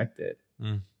disconnected.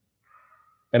 And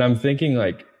I'm thinking,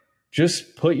 like,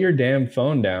 just put your damn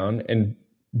phone down and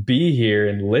be here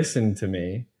and listen to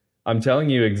me. I'm telling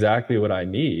you exactly what I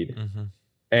need.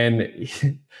 And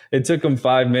it took him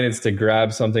 5 minutes to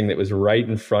grab something that was right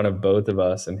in front of both of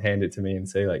us and hand it to me and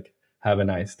say, like, have a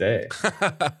nice day.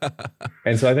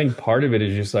 And so I think part of it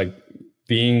is just like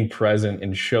being present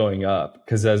and showing up.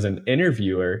 Because as an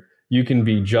interviewer, you can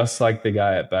be just like the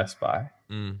guy at Best Buy.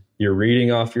 You're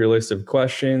reading off your list of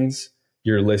questions,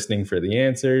 you're listening for the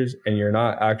answers, and you're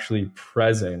not actually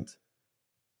present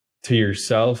to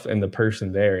yourself and the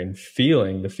person there and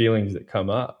feeling the feelings that come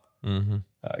up.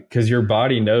 Because your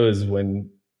body knows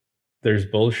when there's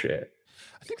bullshit.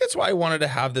 I think that's why I wanted to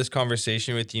have this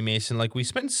conversation with you, Mason. Like, we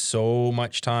spend so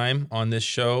much time on this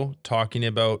show talking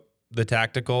about the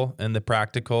tactical and the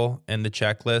practical and the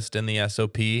checklist and the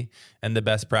SOP and the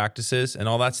best practices, and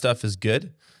all that stuff is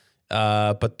good.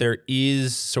 But there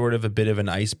is sort of a bit of an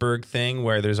iceberg thing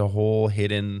where there's a whole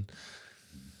hidden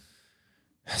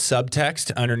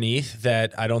subtext underneath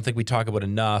that I don't think we talk about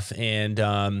enough.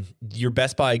 And your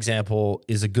Best Buy example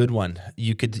is a good one.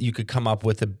 You could come up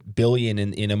with a billion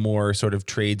in a more sort of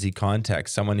tradesy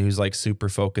context. Someone who's like super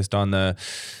focused on the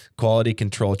quality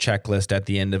control checklist at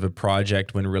the end of a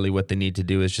project, when really what they need to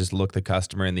do is just look the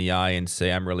customer in the eye and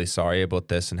say, I'm really sorry about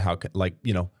this, and how, like,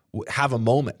 you know, have a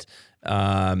moment.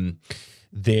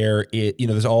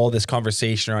 There's all this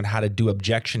conversation around how to do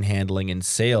objection handling in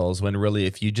sales, when really,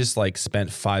 if you just like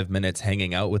spent 5 minutes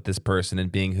hanging out with this person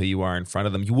and being who you are in front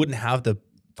of them, you wouldn't have the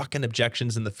fucking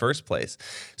objections in the first place.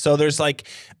 So there's like,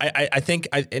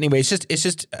 anyway, it's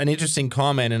just an interesting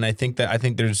comment. And I think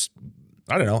there's,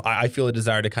 I don't know, I feel a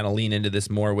desire to kind of lean into this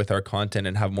more with our content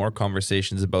and have more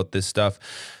conversations about this stuff.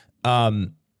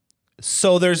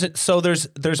 So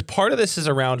there's part of this is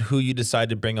around who you decide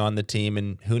to bring on the team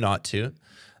and who not to.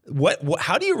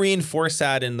 How do you reinforce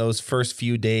that in those first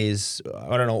few days?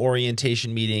 I don't know,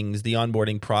 orientation meetings, the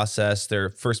onboarding process,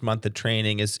 their first month of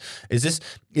training. Is this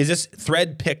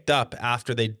thread picked up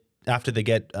after the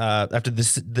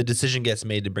decision gets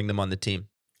made to bring them on the team?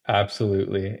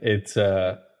 Absolutely. It's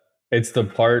the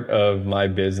part of my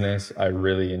business I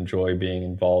really enjoy being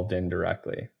involved in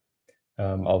directly.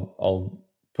 I'll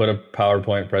put a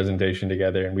PowerPoint presentation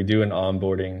together and we do an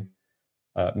onboarding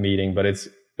meeting, but it's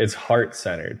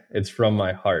heart-centered. It's from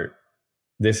my heart.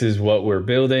 This is what we're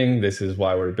building. This is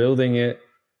why we're building it.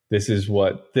 This is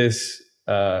what this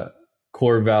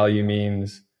core value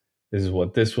means. This is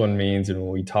what this one means. And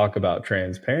when we talk about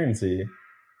transparency,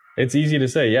 It's easy to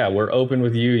say, yeah, we're open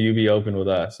with you, you be open with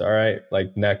us. All right.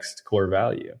 Like next core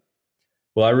value.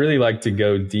 Well, I really like to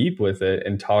go deep with it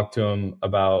and talk to them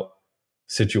about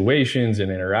situations and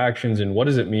interactions and what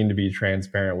does it mean to be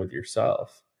transparent with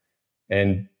yourself?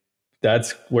 And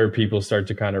that's where people start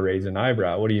to kind of raise an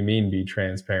eyebrow. What do you mean be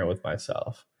transparent with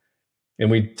myself? And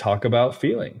we talk about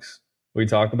feelings. We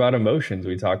talk about emotions.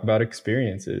 We talk about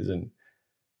experiences. And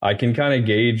I can kind of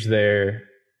gauge their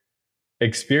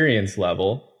experience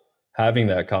level having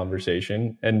that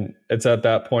conversation. And it's at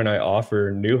that point I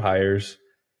offer new hires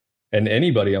and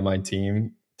anybody on my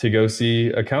team to go see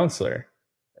a counselor.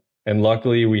 And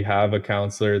luckily we have a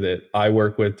counselor that I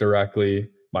work with directly,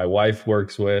 my wife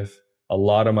works with, a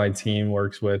lot of my team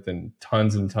works with, and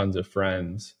tons of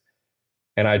friends.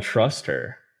 And I trust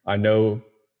her. I know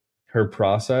her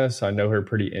process. I know her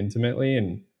pretty intimately.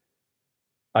 And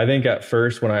I think at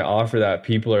first when I offer that,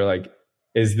 people are like,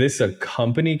 is this a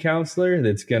company counselor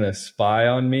that's going to spy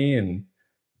on me and,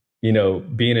 you know,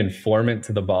 be an informant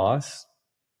to the boss?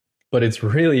 But it's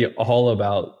really all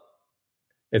about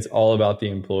the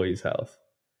employee's health.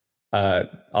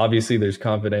 Obviously there's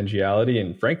confidentiality,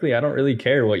 and frankly, I don't really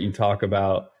care what you talk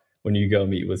about when you go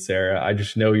meet with Sarah. I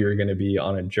just know you're going to be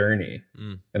on a journey,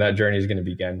 and that journey is going to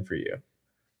begin for you.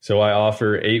 So I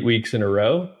offer 8 weeks in a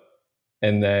row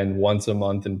and then once a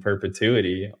month in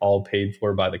perpetuity, all paid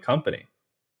for by the company.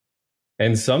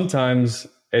 And sometimes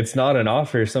it's not an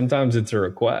offer. Sometimes it's a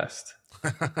request.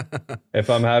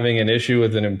 If I'm having an issue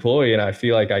with an employee and I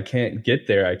feel like I can't get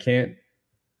there,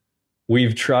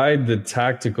 we've tried the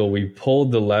tactical, we've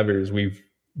pulled the levers, we've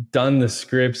done the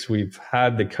scripts, we've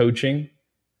had the coaching.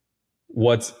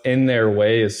 What's in their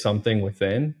way is something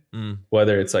within,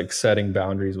 whether it's like setting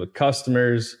boundaries with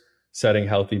customers, setting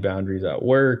healthy boundaries at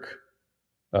work,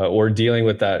 or dealing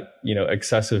with that, you know,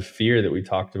 excessive fear that we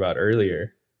talked about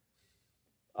earlier.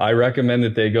 I recommend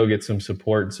that they go get some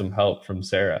support and some help from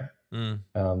Sarah.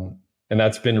 And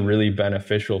that's been really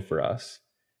beneficial for us.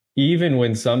 Even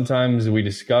when sometimes we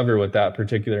discover with that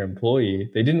particular employee,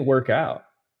 they didn't work out.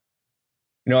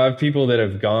 You know, I have people that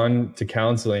have gone to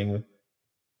counseling.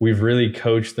 We've really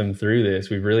coached them through this.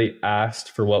 We've really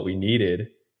asked for what we needed,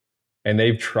 and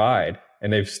they've tried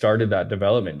and they've started that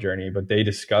development journey, but they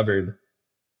discovered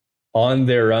on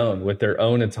their own, with their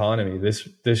own autonomy,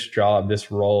 this job,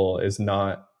 this role is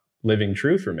not living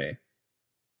true for me.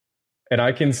 And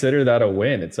I consider that a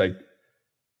win. It's like,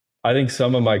 I think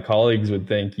some of my colleagues would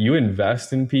think, you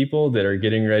invest in people that are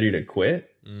getting ready to quit.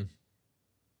 It's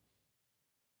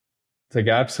like,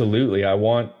 absolutely. I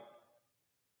want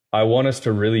us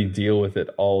to really deal with it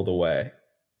all the way.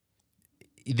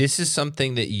 This is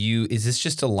something that is this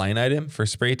just a line item for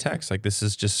Spray Techs? Like this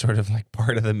is just sort of like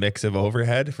part of the mix of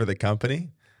overhead for the company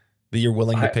that you're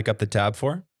willing to pick up the tab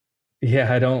for?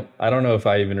 Yeah, I don't know if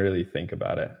I even really think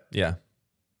about it. Yeah.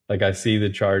 Like I see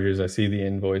the charges, I see the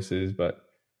invoices, but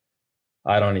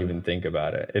I don't even think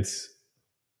about it.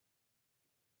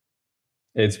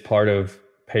 It's part of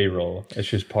payroll. It's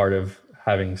just part of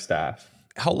having staff.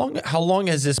 How long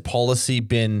has this policy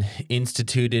been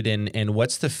instituted, and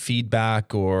what's the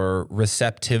feedback or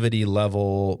receptivity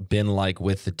level been like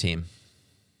with the team?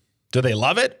 Do they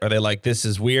love it? Are they like, this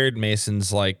is weird?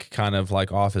 Mason's like kind of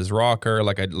like off his rocker.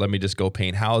 Like, let me just go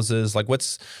paint houses. Like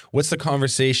what's the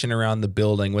conversation around the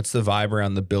building? What's the vibe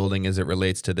around the building as it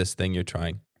relates to this thing you're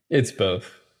trying? It's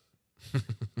both.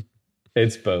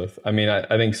 It's both. I mean,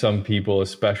 I think some people,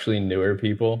 especially newer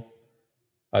people,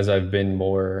 as I've been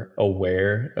more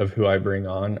aware of who I bring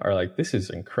on, are like, this is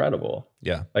incredible.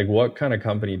 Yeah. Like what kind of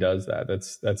company does that?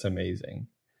 That's amazing.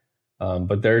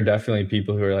 But there are definitely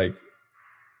people who are like,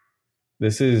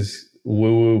 this is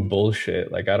woo-woo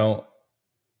bullshit. Like I don't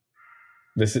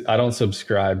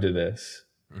subscribe to this.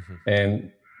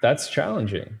 And that's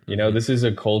challenging. You know, this is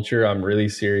a culture I'm really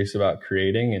serious about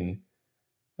creating.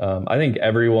 And I think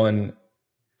everyone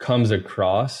comes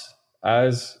across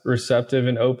as receptive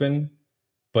and open.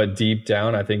 But deep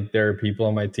down, I think there are people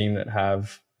on my team that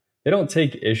they don't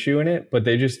take issue in it, but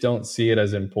they just don't see it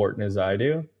as important as I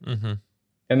do.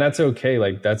 And that's okay.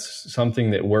 Like that's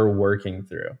something that we're working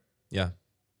through. Yeah.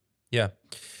 Yeah.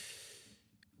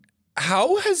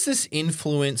 How has this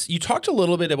influenced, you talked a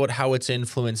little bit about how it's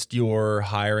influenced your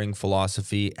hiring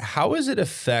philosophy. How has it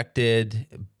affected,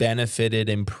 benefited,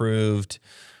 improved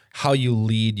how you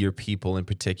lead your people in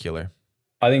particular?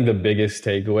 I think the biggest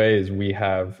takeaway is we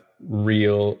have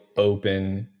real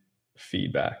open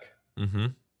feedback.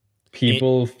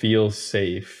 People feel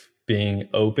safe being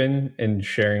open and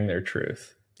sharing their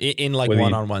truth in like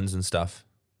one-on-ones and stuff.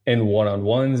 In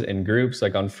one-on-ones and groups.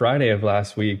 Like on Friday of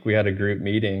last week, we had a group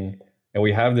meeting and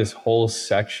we have this whole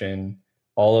section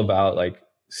all about like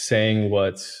saying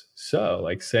what's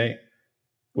like saying,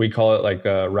 we call it like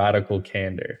a radical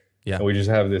candor. Yeah. And we just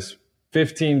have this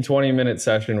 15, 20-minute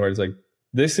session where it's like,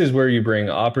 this is where you bring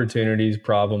opportunities,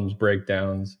 problems,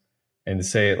 breakdowns, and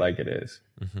say it like it is.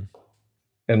 Mm-hmm.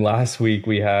 And last week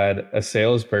we had a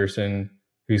salesperson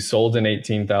who sold an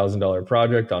 $18,000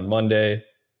 project on Monday.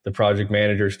 The project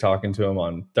manager's talking to him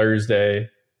on Thursday,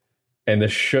 and the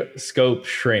scope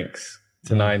shrinks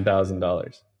to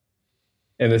 $9,000.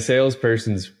 And the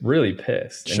salesperson's really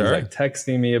pissed. And Sure. he's like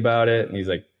texting me about it. And he's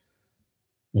like,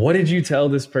 what did you tell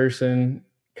this person?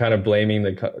 Kind of blaming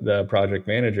the project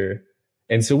manager.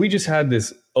 And so we just had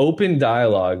this open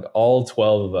dialogue, all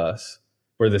 12 of us,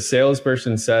 where the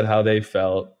salesperson said how they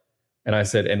felt. And I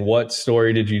said, and what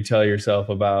story did you tell yourself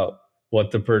about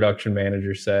what the production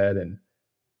manager said? And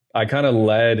I kind of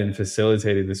led and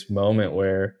facilitated this moment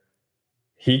where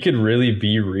he could really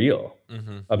be real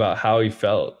about how he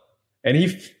felt. And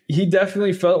he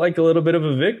definitely felt like a little bit of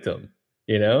a victim,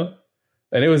 you know?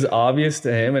 And it was obvious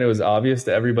to him and it was obvious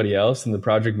to everybody else. And the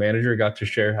project manager got to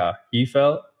share how he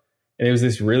felt. And it was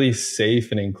this really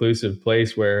safe and inclusive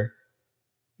place where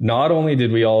not only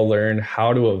did we all learn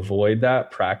how to avoid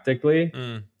that practically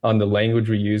on the language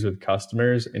we use with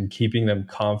customers and keeping them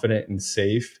confident and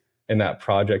safe in that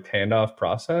project handoff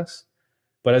process,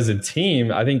 but as a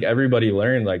team, I think everybody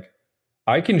learned, like,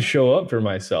 I can show up for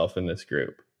myself in this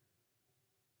group.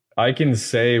 I can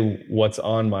say what's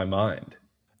on my mind.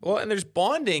 Well, and there's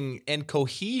bonding and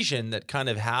cohesion that kind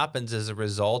of happens as a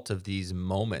result of these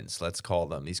moments, let's call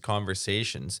them, these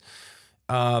conversations.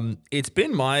 It's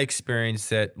been my experience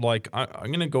that, like, I'm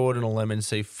going to go out on a limb and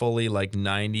say fully like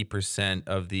 90%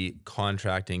 of the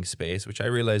contracting space, which I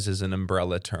realize is an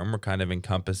umbrella term. We're kind of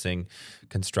encompassing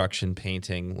construction,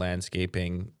 painting,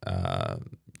 landscaping,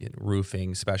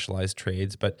 roofing, specialized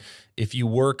trades. But if you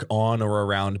work on or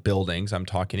around buildings, I'm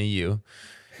talking to you,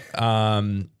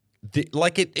 I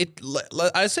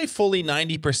say fully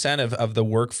 90% of the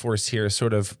workforce here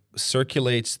sort of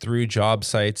circulates through job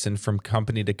sites and from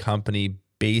company to company,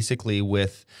 basically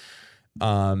with,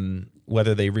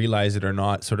 whether they realize it or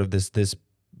not, sort of this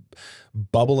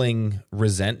bubbling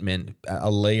resentment, a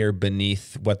layer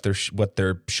beneath what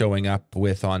they're showing up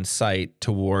with on site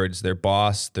towards their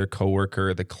boss, their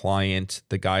coworker, the client,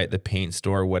 the guy at the paint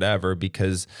store, whatever,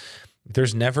 because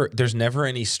there's never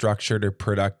any structured or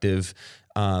productive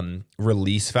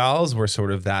release valves where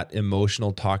sort of that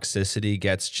emotional toxicity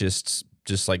gets just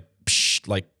like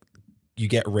you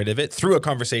get rid of it through a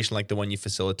conversation like the one you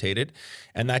facilitated,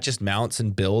 and that just mounts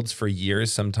and builds for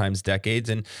years, sometimes decades.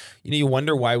 And you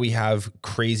wonder why we have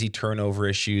crazy turnover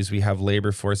issues, we have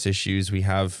labor force issues, we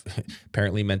have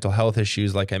apparently mental health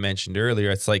issues, like I mentioned earlier.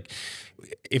 It's like,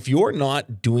 if you're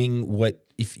not doing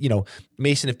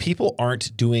Mason, if people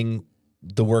aren't doing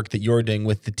the work that you're doing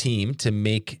with the team to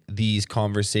make these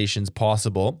conversations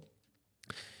possible,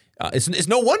 it's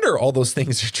no wonder all those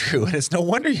things are true. And it's no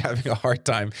wonder you're having a hard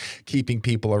time keeping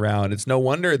people around. It's no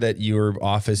wonder that your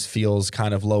office feels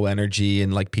kind of low energy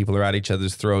and like people are at each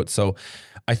other's throats. So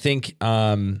I think,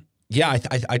 I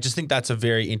just think that's a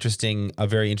very interesting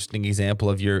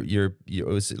example of your it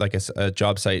was like a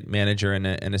job site manager and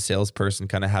a salesperson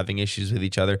kind of having issues with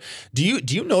each other. Do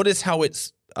you notice how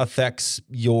it's affects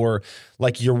your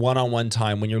one-on-one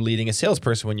time when you're leading a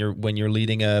salesperson, when you're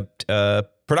leading a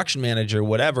production manager,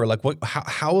 whatever? Like,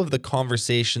 how have the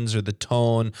conversations or the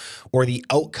tone or the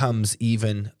outcomes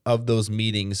even of those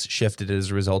meetings shifted as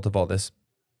a result of all this?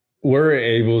 We're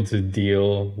able to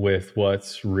deal with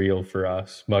what's real for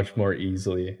us much more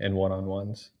easily in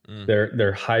one-on-ones.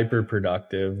 They're hyper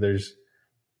productive. There's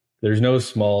no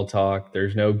small talk.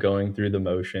 There's no going through the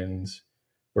motions.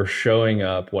 We're showing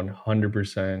up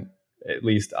 100%, at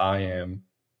least I am,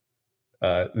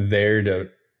 there to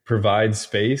provide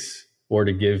space or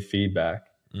to give feedback.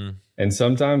 And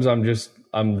sometimes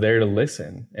I'm there to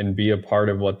listen and be a part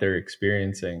of what they're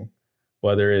experiencing,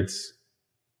 whether it's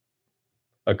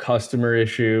a customer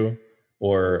issue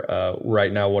or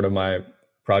right now, one of my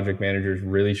project managers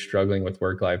really struggling with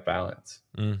work-life balance.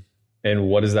 And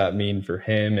what does that mean for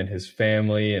him and his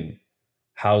family, and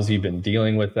how's he been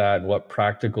dealing with that? What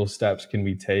practical steps can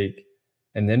we take?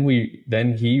 And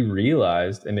then he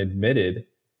realized and admitted,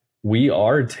 we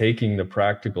are taking the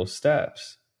practical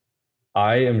steps.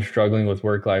 I am struggling with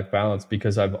work-life balance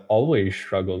because I've always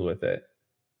struggled with it.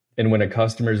 And when a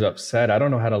customer's upset, I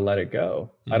don't know how to let it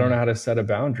go. I don't know how to set a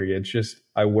boundary. It's just,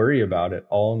 I worry about it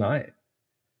all night.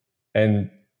 And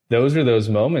those are those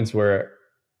moments where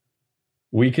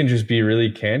we can just be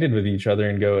really candid with each other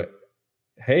and go,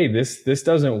 hey, this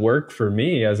doesn't work for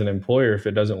me as an employer if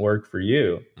it doesn't work for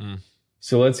you.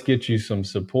 So let's get you some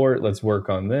support. Let's work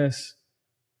on this.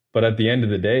 But at the end of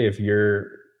the day, if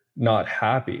you're not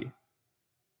happy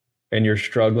and you're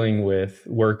struggling with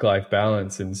work-life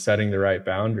balance and setting the right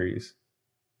boundaries,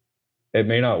 it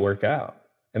may not work out.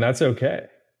 And that's okay.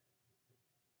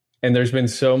 And there's been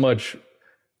so much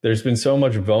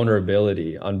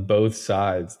vulnerability on both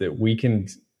sides that we can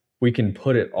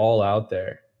put it all out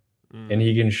there. And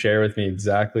he can share with me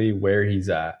exactly where he's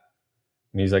at.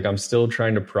 And he's like, I'm still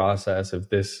trying to process if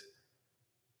this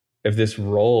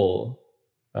role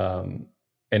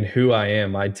and who I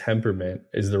am, my temperament,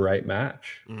 is the right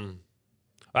match.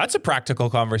 That's a practical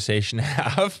conversation to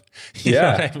have. You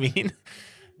know what I mean?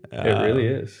 It really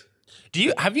is.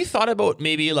 Have you thought about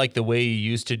maybe like the way you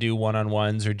used to do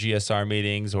one-on-ones or GSR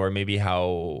meetings, or maybe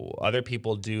how other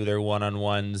people do their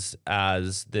one-on-ones,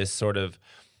 as this sort of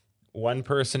one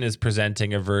person is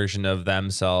presenting a version of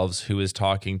themselves who is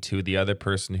talking to the other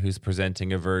person who's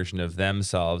presenting a version of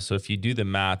themselves. So if you do the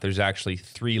math, there's actually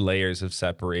 3 layers of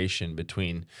separation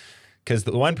between, because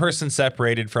the one person's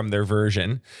separated from their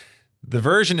version. The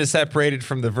version is separated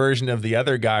from the version of the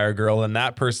other guy or girl, and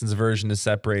that person's version is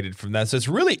separated from that. So it's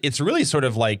really sort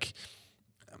of like,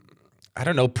 I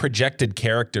don't know, projected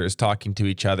characters talking to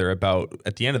each other about,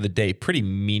 at the end of the day, pretty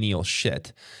menial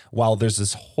shit, while there's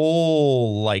this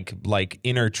whole like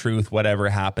inner truth, whatever,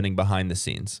 happening behind the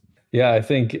scenes. Yeah, I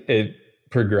think it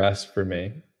progressed for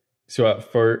me. So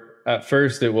at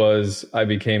first it was, I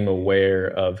became aware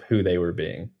of who they were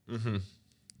being.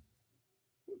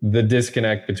 The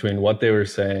disconnect between what they were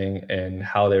saying and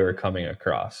how they were coming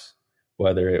across,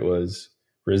 whether it was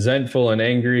resentful and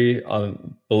angry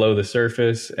on below the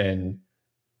surface, and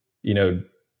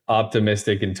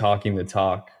optimistic and talking the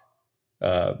talk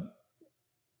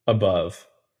above.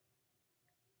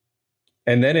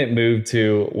 And then it moved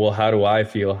to, well, how do I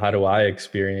feel? How do I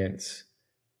experience?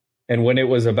 And when it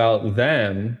was about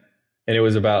them and it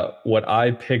was about what I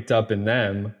picked up in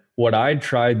them, what I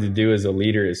tried to do as a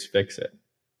leader is fix it.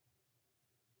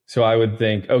 So I would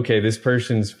think, okay, this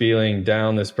person's feeling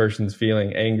down, this person's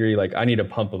feeling angry, like I need to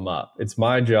pump them up. It's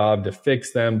my job to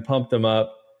fix them, pump them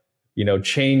up,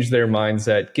 change their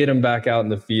mindset, get them back out in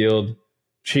the field,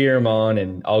 cheer them on,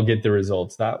 and I'll get the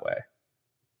results that way.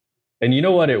 And you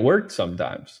know what? It worked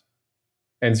sometimes.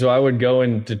 And so I would go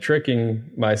into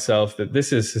tricking myself that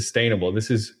this is sustainable.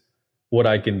 This is what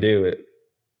I can do.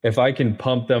 If I can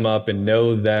pump them up and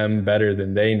know them better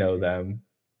than they know them,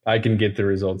 I can get the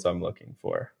results I'm looking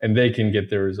for, and they can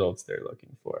get the results they're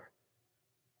looking for.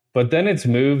 But then it's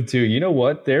moved to, you know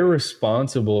what? They're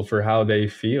responsible for how they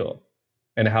feel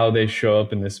and how they show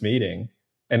up in this meeting,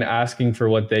 and asking for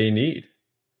what they need.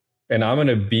 And I'm going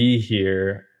to be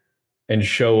here and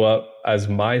show up as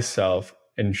myself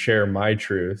and share my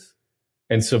truth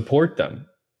and support them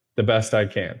the best I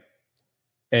can.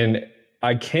 And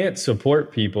I can't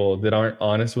support people that aren't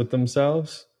honest with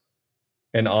themselves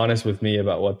and honest with me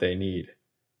about what they need.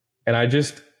 And I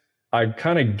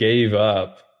kind of gave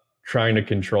up trying to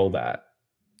control that.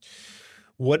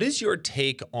 What is your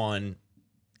take on,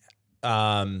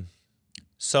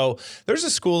 so there's a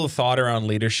school of thought around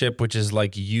leadership, which is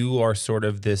like, you are sort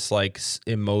of this like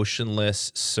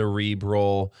emotionless,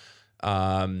 cerebral,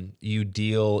 you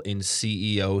deal in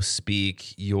CEO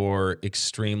speak, you're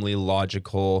extremely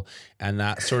logical, and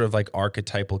that sort of like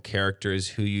archetypal character is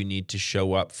who you need to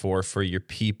show up for your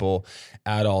people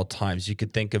at all times. You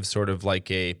could think of sort of like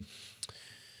a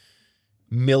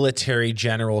military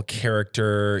general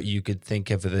character. You could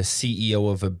think of the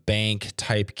CEO of a bank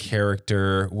type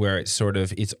character, where it's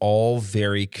all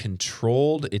very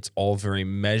controlled, it's all very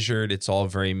measured, it's all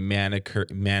very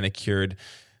manicured.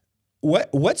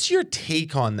 What's your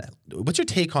take on that? What's your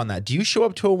take on that? Do you show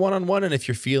up to a one-on-one, and if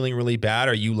you're feeling really bad,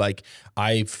 are you like,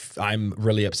 I'm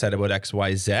really upset about X,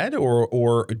 Y, Z,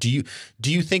 or do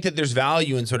you think that there's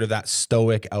value in sort of that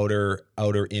stoic outer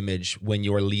image when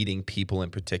you're leading people in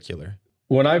particular?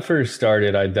 When I first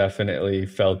started, I definitely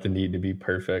felt the need to be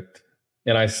perfect,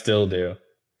 and I still do.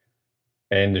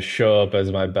 And to show up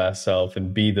as my best self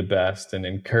and be the best and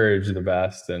encourage the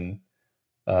best. And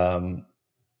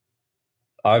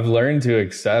I've learned to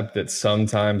accept that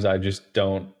sometimes I just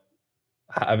don't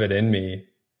have it in me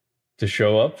to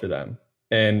show up for them.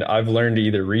 And I've learned to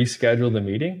either reschedule the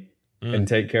meeting and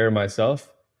take care of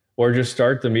myself, or just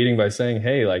start the meeting by saying,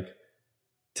 hey, like,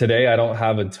 today I don't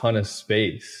have a ton of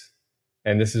space,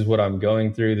 and this is what I'm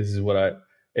going through. This is what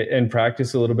and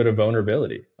practice a little bit of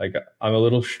vulnerability. Like, I'm a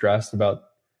little stressed about,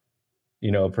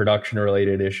 a production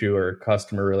related issue or a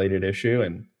customer related issue.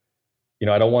 And,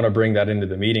 I don't want to bring that into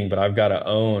the meeting, but I've got to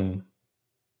own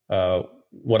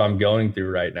what I'm going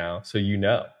through right now. So,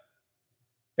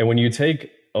 and when you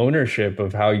take ownership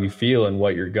of how you feel and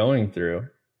what you're going through,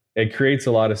 it creates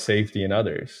a lot of safety in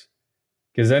others.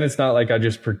 Because then it's not like I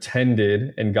just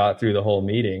pretended and got through the whole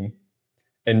meeting.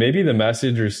 And maybe the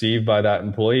message received by that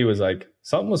employee was like,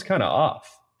 something was kind of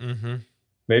off. Mm-hmm.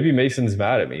 Maybe Mason's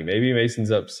mad at me. Maybe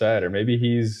Mason's upset, or maybe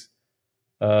he's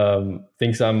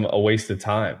thinks I'm a waste of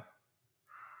time.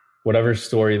 Whatever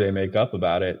story they make up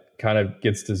about it kind of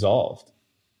gets dissolved.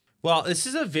 Well, this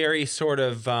is a very sort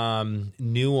of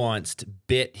nuanced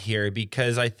bit here,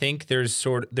 because I think there's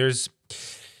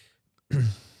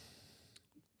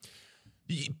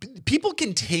people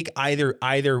can take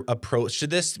either approach to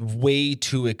this way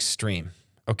too extreme.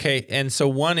 Okay. And so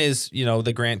one is,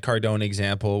 the Grant Cardone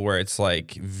example, where it's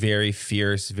like very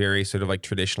fierce, very sort of like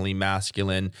traditionally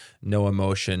masculine, no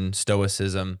emotion,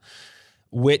 stoicism,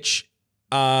 which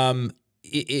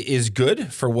is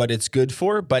good for what it's good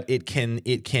for, but it can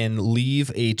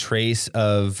leave a trace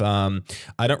of I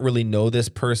don't really know this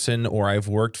person, or I've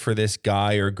worked for this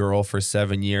guy or girl for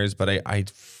 7 years, but I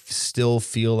still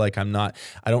feel like I'm not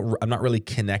really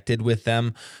connected with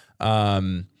them.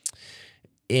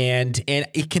 And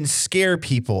it can scare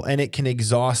people, and it can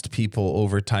exhaust people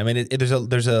over time. And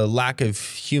there's a lack of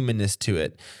humanness to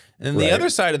it. And the other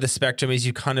side of the spectrum is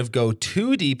you kind of go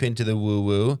too deep into the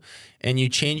woo-woo, and you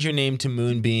change your name to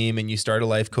Moonbeam, and you start a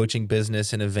life coaching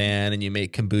business in a van, and you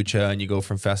make kombucha, and you go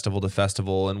from festival to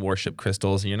festival and worship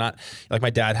crystals. And you're not, like my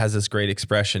dad has this great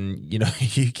expression,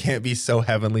 you can't be so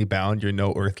heavenly bound, you're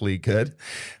no earthly good.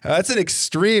 That's an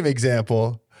extreme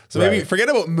example. So maybe forget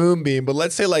about Moonbeam, but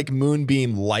let's say like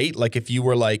Moonbeam Light. Like if you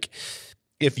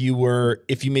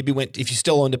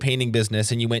still owned a painting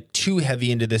business and you went too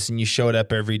heavy into this, and you showed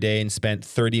up every day and spent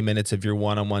 30 minutes of your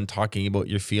one-on-one talking about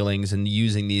your feelings and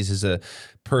using these as a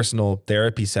personal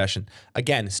therapy session.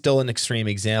 Again, still an extreme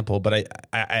example, but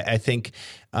I think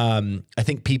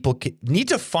people need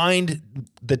to find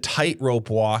the tightrope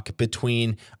walk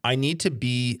between I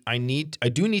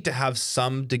do need to have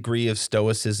some degree of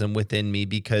stoicism within me,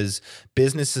 because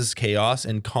business is chaos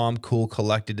and calm, cool,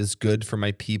 collected is good for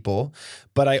my people.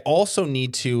 But I also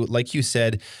need to, like you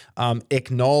said,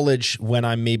 acknowledge when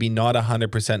I'm maybe not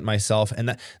 100% myself,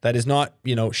 and that is not,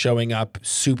 showing up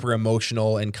super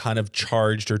emotional and kind of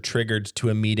charged or triggered to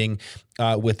a meeting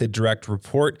with a direct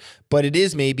report, but it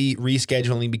is maybe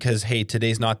rescheduling because, hey,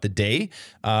 today's not the day,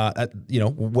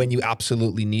 when you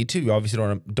absolutely need to. You obviously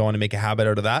don't want to make a habit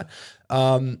out of that.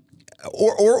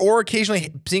 Or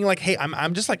occasionally seeing like, hey, I'm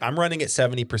running at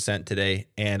 70% today,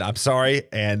 and I'm sorry,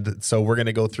 and so we're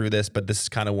gonna go through this, but this is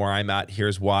kind of where I'm at.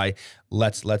 Here's why.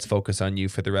 Let's focus on you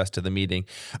for the rest of the meeting.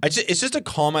 It's just a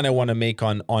comment I want to make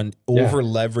on over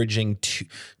leveraging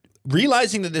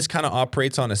realizing that this kind of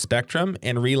operates on a spectrum,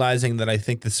 and realizing that I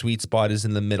think the sweet spot is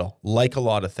in the middle, like a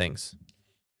lot of things.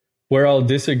 Where I'll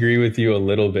disagree with you a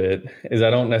little bit is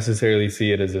I don't necessarily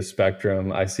see it as a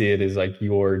spectrum. I see it as like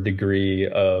your degree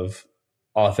of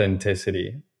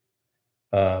authenticity.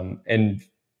 And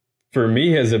for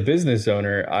me as a business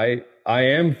owner, I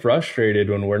am frustrated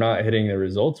when we're not hitting the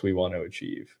results we want to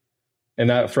achieve. And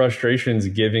that frustration is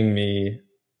giving me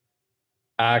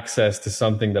access to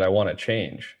something that I want to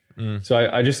change. So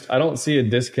I don't see a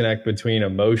disconnect between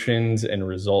emotions and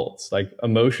results. Like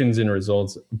emotions and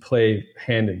results play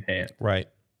hand in hand. Right.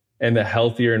 And the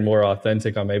healthier and more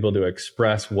authentic I'm able to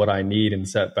express what I need and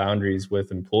set boundaries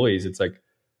with employees, it's like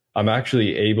I'm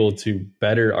actually able to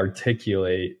better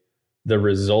articulate the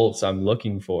results I'm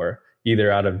looking for,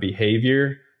 either out of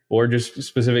behavior or just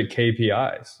specific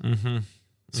KPIs. Mm-hmm.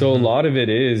 So a lot of it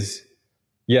is,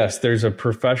 yes, there's a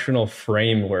professional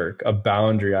framework, a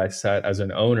boundary I set as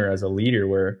an owner, as a leader,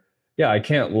 where, I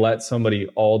can't let somebody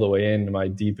all the way into my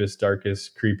deepest,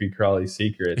 darkest, creepy, crawly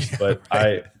secrets, but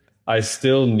I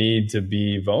still need to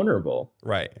be vulnerable.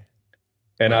 Right.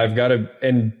 And I've got to,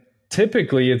 and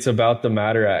typically it's about the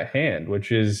matter at hand,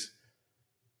 which is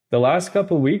the last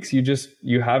couple of weeks,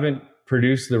 you haven't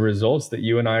produced the results that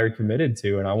you and I are committed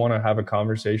to. And I want to have a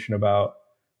conversation about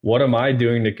what am I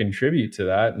doing to contribute to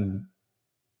that? And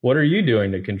what are you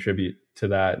doing to contribute to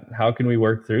that? How can we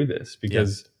work through this?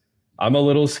 Because I'm a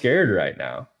little scared right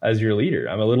now as your leader.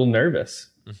 I'm a little nervous.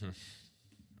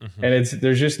 Mm-hmm. Mm-hmm. And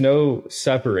there's just no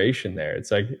separation there. It's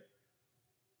like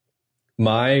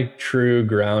my true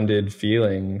grounded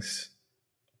feelings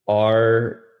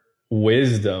are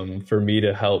wisdom for me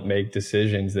to help make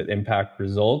decisions that impact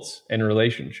results and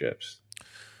relationships.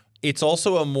 It's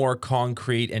also a more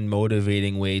concrete and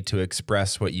motivating way to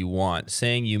express what you want.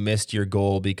 Saying you missed your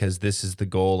goal because this is the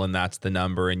goal and that's the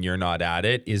number and you're not at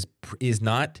it is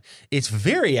not, it's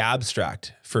very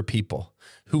abstract for people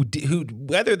who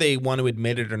whether they want to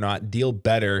admit it or not, deal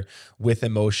better with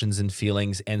emotions and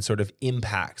feelings and sort of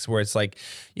impacts, where it's like,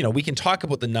 you know, we can talk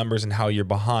about the numbers and how you're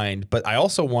behind, but I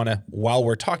also want to, while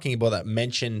we're talking about that,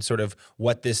 mention sort of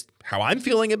how I'm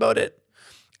feeling about it,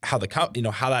 how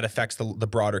how that affects the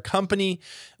broader company.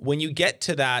 When you get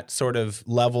to that sort of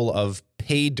level of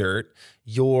pay dirt,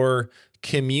 you're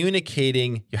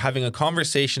communicating, you're having a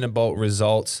conversation about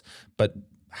results, but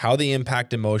how they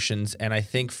impact emotions. And I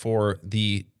think for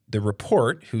the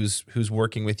report who's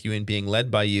working with you and being led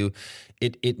by you,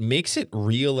 it makes it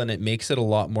real and it makes it a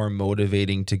lot more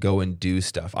motivating to go and do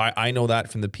stuff. I know that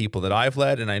from the people that I've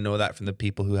led, and I know that from the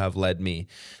people who have led me.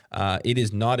 It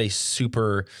is not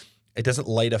it doesn't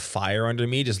light a fire under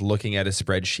me just looking at a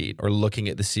spreadsheet or looking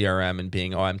at the CRM and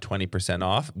being, I'm 20%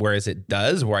 off. Whereas it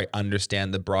does, where I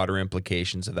understand the broader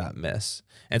implications of that miss.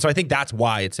 And so I think that's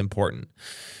why it's important.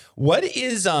 What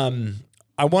is, I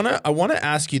want to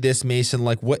ask you this, Mason,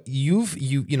 like what you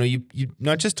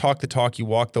not just talk the talk, you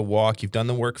walk the walk, you've done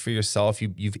the work for yourself.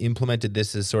 You've implemented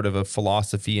this as sort of a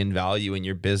philosophy and value in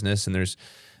your business. And there's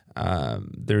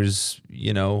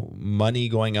money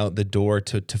going out the door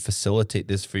to facilitate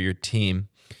this for your team.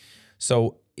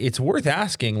 So it's worth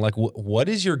asking, like, what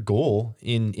is your goal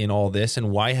in all this,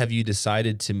 and why have you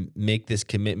decided to make this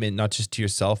commitment, not just to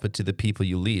yourself, but to the people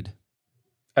you lead?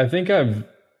 I think I've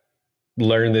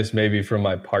learned this maybe from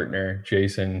my partner,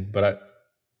 Jason, but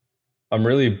I'm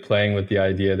really playing with the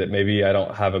idea that maybe I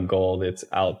don't have a goal that's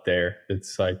out there.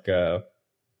 It's like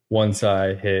once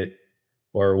I hit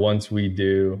or once we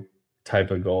do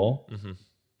type of goal. Mm-hmm.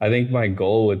 I think my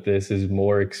goal with this is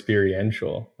more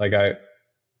experiential. Like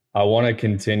I want to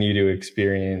continue to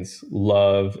experience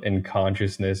love and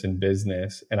consciousness in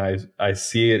business. And I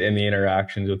see it in the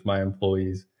interactions with my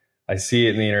employees. I see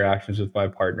it in the interactions with my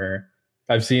partner.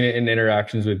 I've seen it in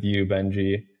interactions with you,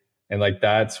 Benji. And like,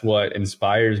 that's what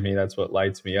inspires me. That's what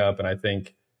lights me up. And I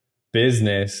think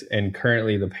business, and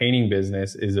currently the painting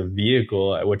business, is a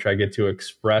vehicle at which I get to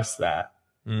express that.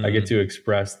 I get to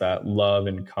express that love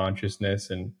and consciousness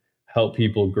and help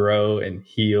people grow and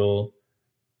heal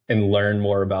and learn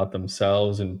more about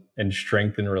themselves and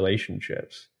strengthen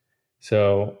relationships.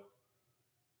 So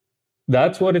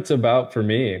that's what it's about for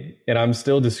me. And I'm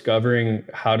still discovering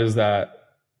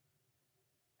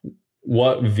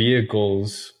what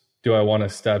vehicles do I want to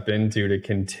step into to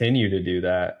continue to do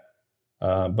that.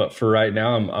 But for right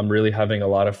now, I'm really having a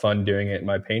lot of fun doing it in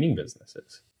my painting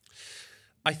businesses.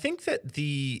 I think that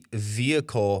the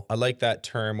vehicle, I like that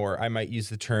term, or I might use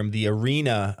the term, the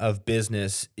arena of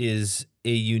business is a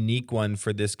unique one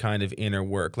for this kind of inner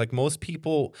work. Like most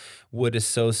people would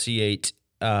associate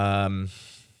this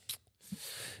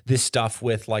stuff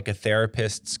with like a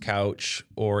therapist's couch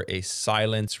or a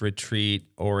silence retreat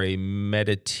or a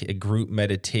group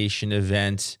meditation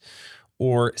event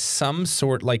or some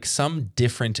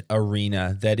different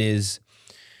arena that is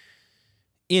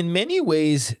in many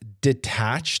ways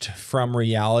detached from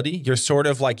reality. You're sort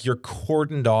of like, you're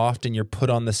cordoned off and you're put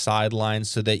on the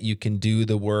sidelines so that you can do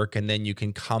the work and then you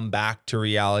can come back to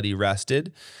reality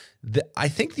rested. I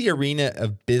think the arena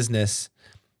of business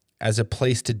as a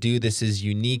place to do this is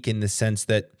unique in the sense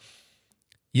that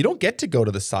you don't get to go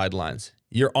to the sidelines.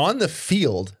 You're on the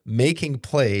field making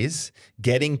plays,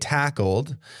 getting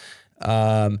tackled,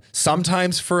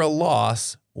 sometimes for a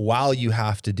loss, while you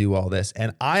have to do all this.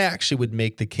 And I actually would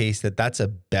make the case that that's a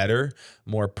better,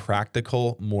 more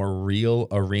practical, more real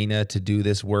arena to do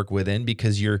this work within,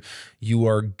 because you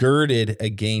are girded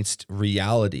against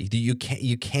reality.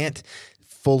 You can't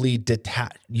fully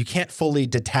detach. You can't fully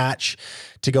detach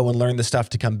to go and learn the stuff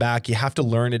to come back. You have to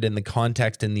learn it in the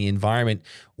context and the environment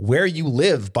where you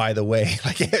live, by the way.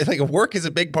 Like work is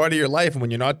a big part of your life. And when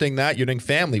you're not doing that, you're doing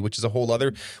family, which is a whole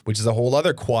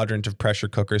other quadrant of pressure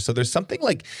cookers. So there's something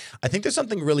I think there's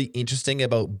something really interesting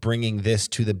about bringing this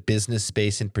to the business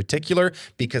space in particular,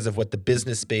 because of what the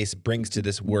business space brings to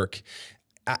this work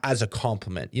as a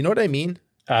complement. You know what I mean?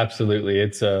 Absolutely.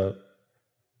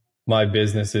 My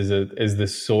business is the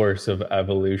source of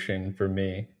evolution for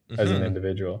me as an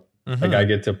individual. Mm-hmm. Like I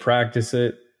get to practice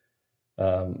it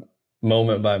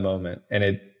moment by moment, and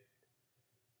it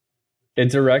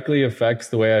directly affects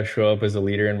the way I show up as a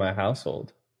leader in my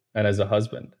household and as a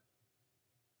husband.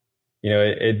 You know,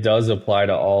 it does apply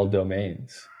to all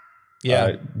domains.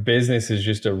 Yeah. Business is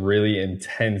just a really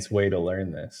intense way to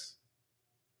learn this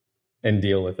and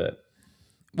deal with it.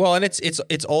 Well, and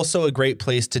it's also a great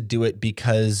place to do it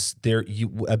because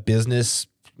a business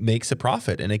makes a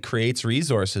profit, and it creates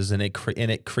resources, and it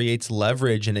creates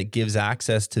leverage, and it gives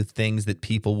access to things that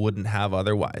people wouldn't have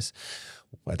otherwise.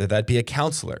 Whether that be a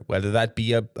counselor, whether that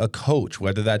be a coach,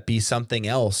 whether that be something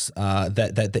else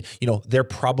that they're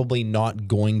probably not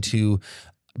going to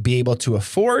be able to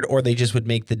afford, or they just would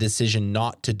make the decision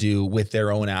not to do with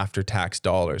their own after-tax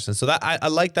dollars. And so that I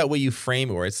like that way you frame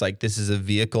it, where it's like, this is a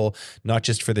vehicle not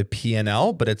just for the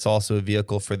P&L, but it's also a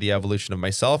vehicle for the evolution of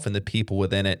myself and the people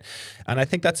within it. And I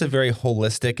think that's a very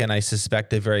holistic, and I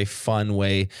suspect a very fun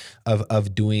way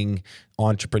of doing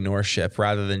entrepreneurship,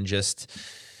 rather than just,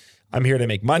 I'm here to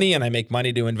make money, and I make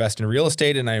money to invest in real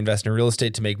estate, and I invest in real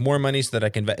estate to make more money so that I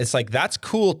can invest. It's like, that's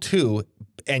cool too.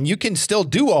 And you can still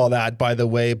do all that, by the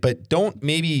way, but don't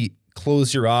maybe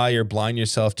close your eye or blind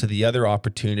yourself to the other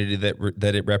opportunity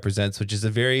that it represents, which is a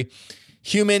very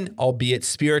human, albeit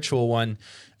spiritual one.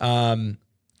 Let's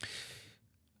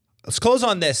close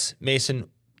on this, Mason.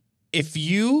 If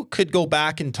you could go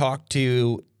back and talk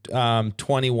to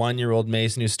 21-year-old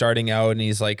Mason who's starting out, and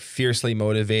he's like fiercely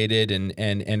motivated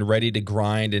and ready to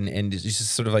grind, and just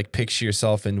sort of like picture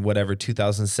yourself in whatever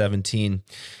 2017,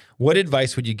 what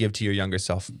advice would you give to your younger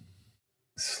self?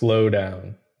 Slow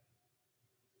down.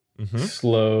 Mm-hmm.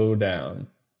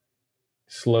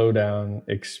 Slow down,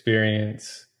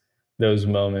 experience those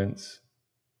moments,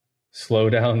 slow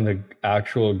down the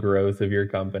actual growth of your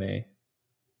company,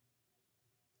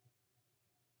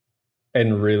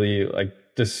 and really like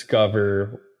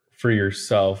discover for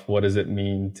yourself, what does it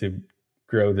mean to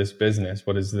grow this business?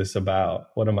 What is this about?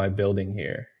 What am I building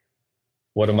here?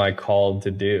 What am I called to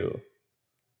do?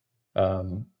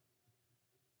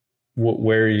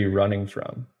 Where are you running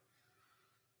from?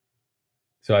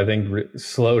 So I think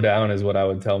slow down is what I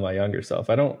would tell my younger self.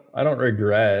 I don't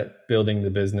regret building the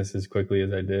business as quickly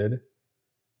as I did,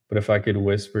 but if I could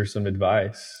whisper some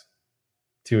advice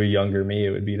to a younger me, it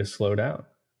would be to slow down.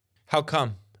 How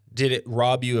come? Did it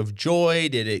rob you of joy?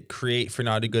 Did it create for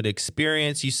not a good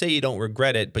experience? You say you don't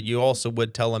regret it, but you also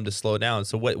would tell them to slow down.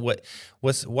 So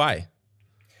why?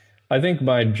 I think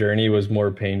my journey was more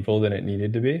painful than it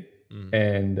needed to be.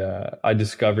 And I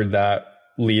discovered that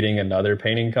leading another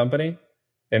painting company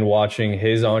and watching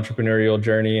his entrepreneurial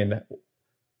journey. And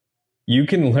you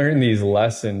can learn these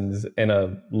lessons in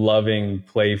a loving,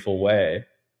 playful way.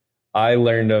 I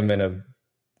learned them in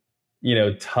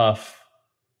a, tough,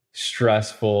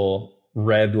 stressful,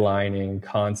 redlining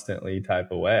constantly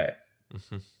type of way.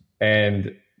 Mm-hmm.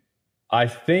 And I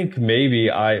think maybe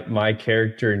my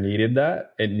character needed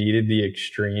that. It needed the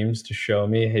extremes to show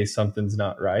me, hey, something's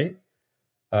not right.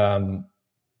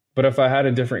 But if I had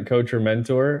a different coach or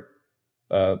mentor,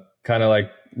 kind of like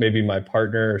maybe my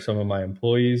partner or some of my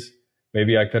employees,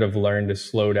 maybe I could have learned to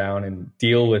slow down and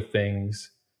deal with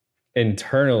things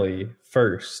internally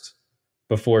first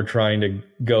before trying to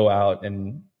go out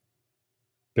and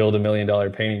build $1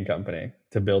 million painting company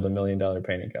to build $1 million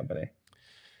painting company.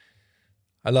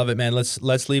 I love it, man.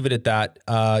 Let's leave it at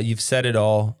that. You've said it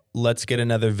all. Let's get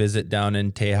another visit down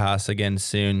in Tejas again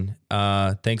soon.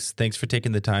 Thanks for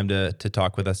taking the time to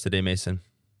talk with us today, Mason.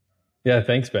 Yeah,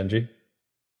 thanks, Benji.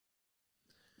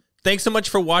 Thanks so much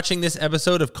for watching this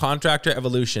episode of Contractor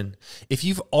Evolution. If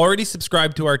you've already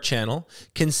subscribed to our channel,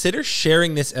 consider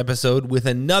sharing this episode with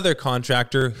another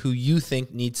contractor who you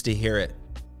think needs to hear it.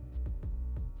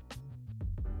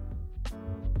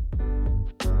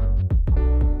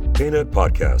 PaintNet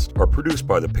podcasts are produced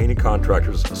by the Painting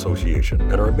Contractors Association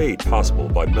and are made possible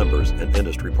by members and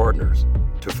industry partners.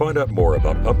 To find out more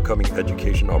about upcoming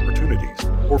education opportunities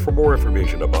or for more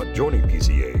information about joining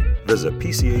PCA, visit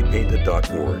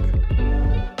pcapainted.org.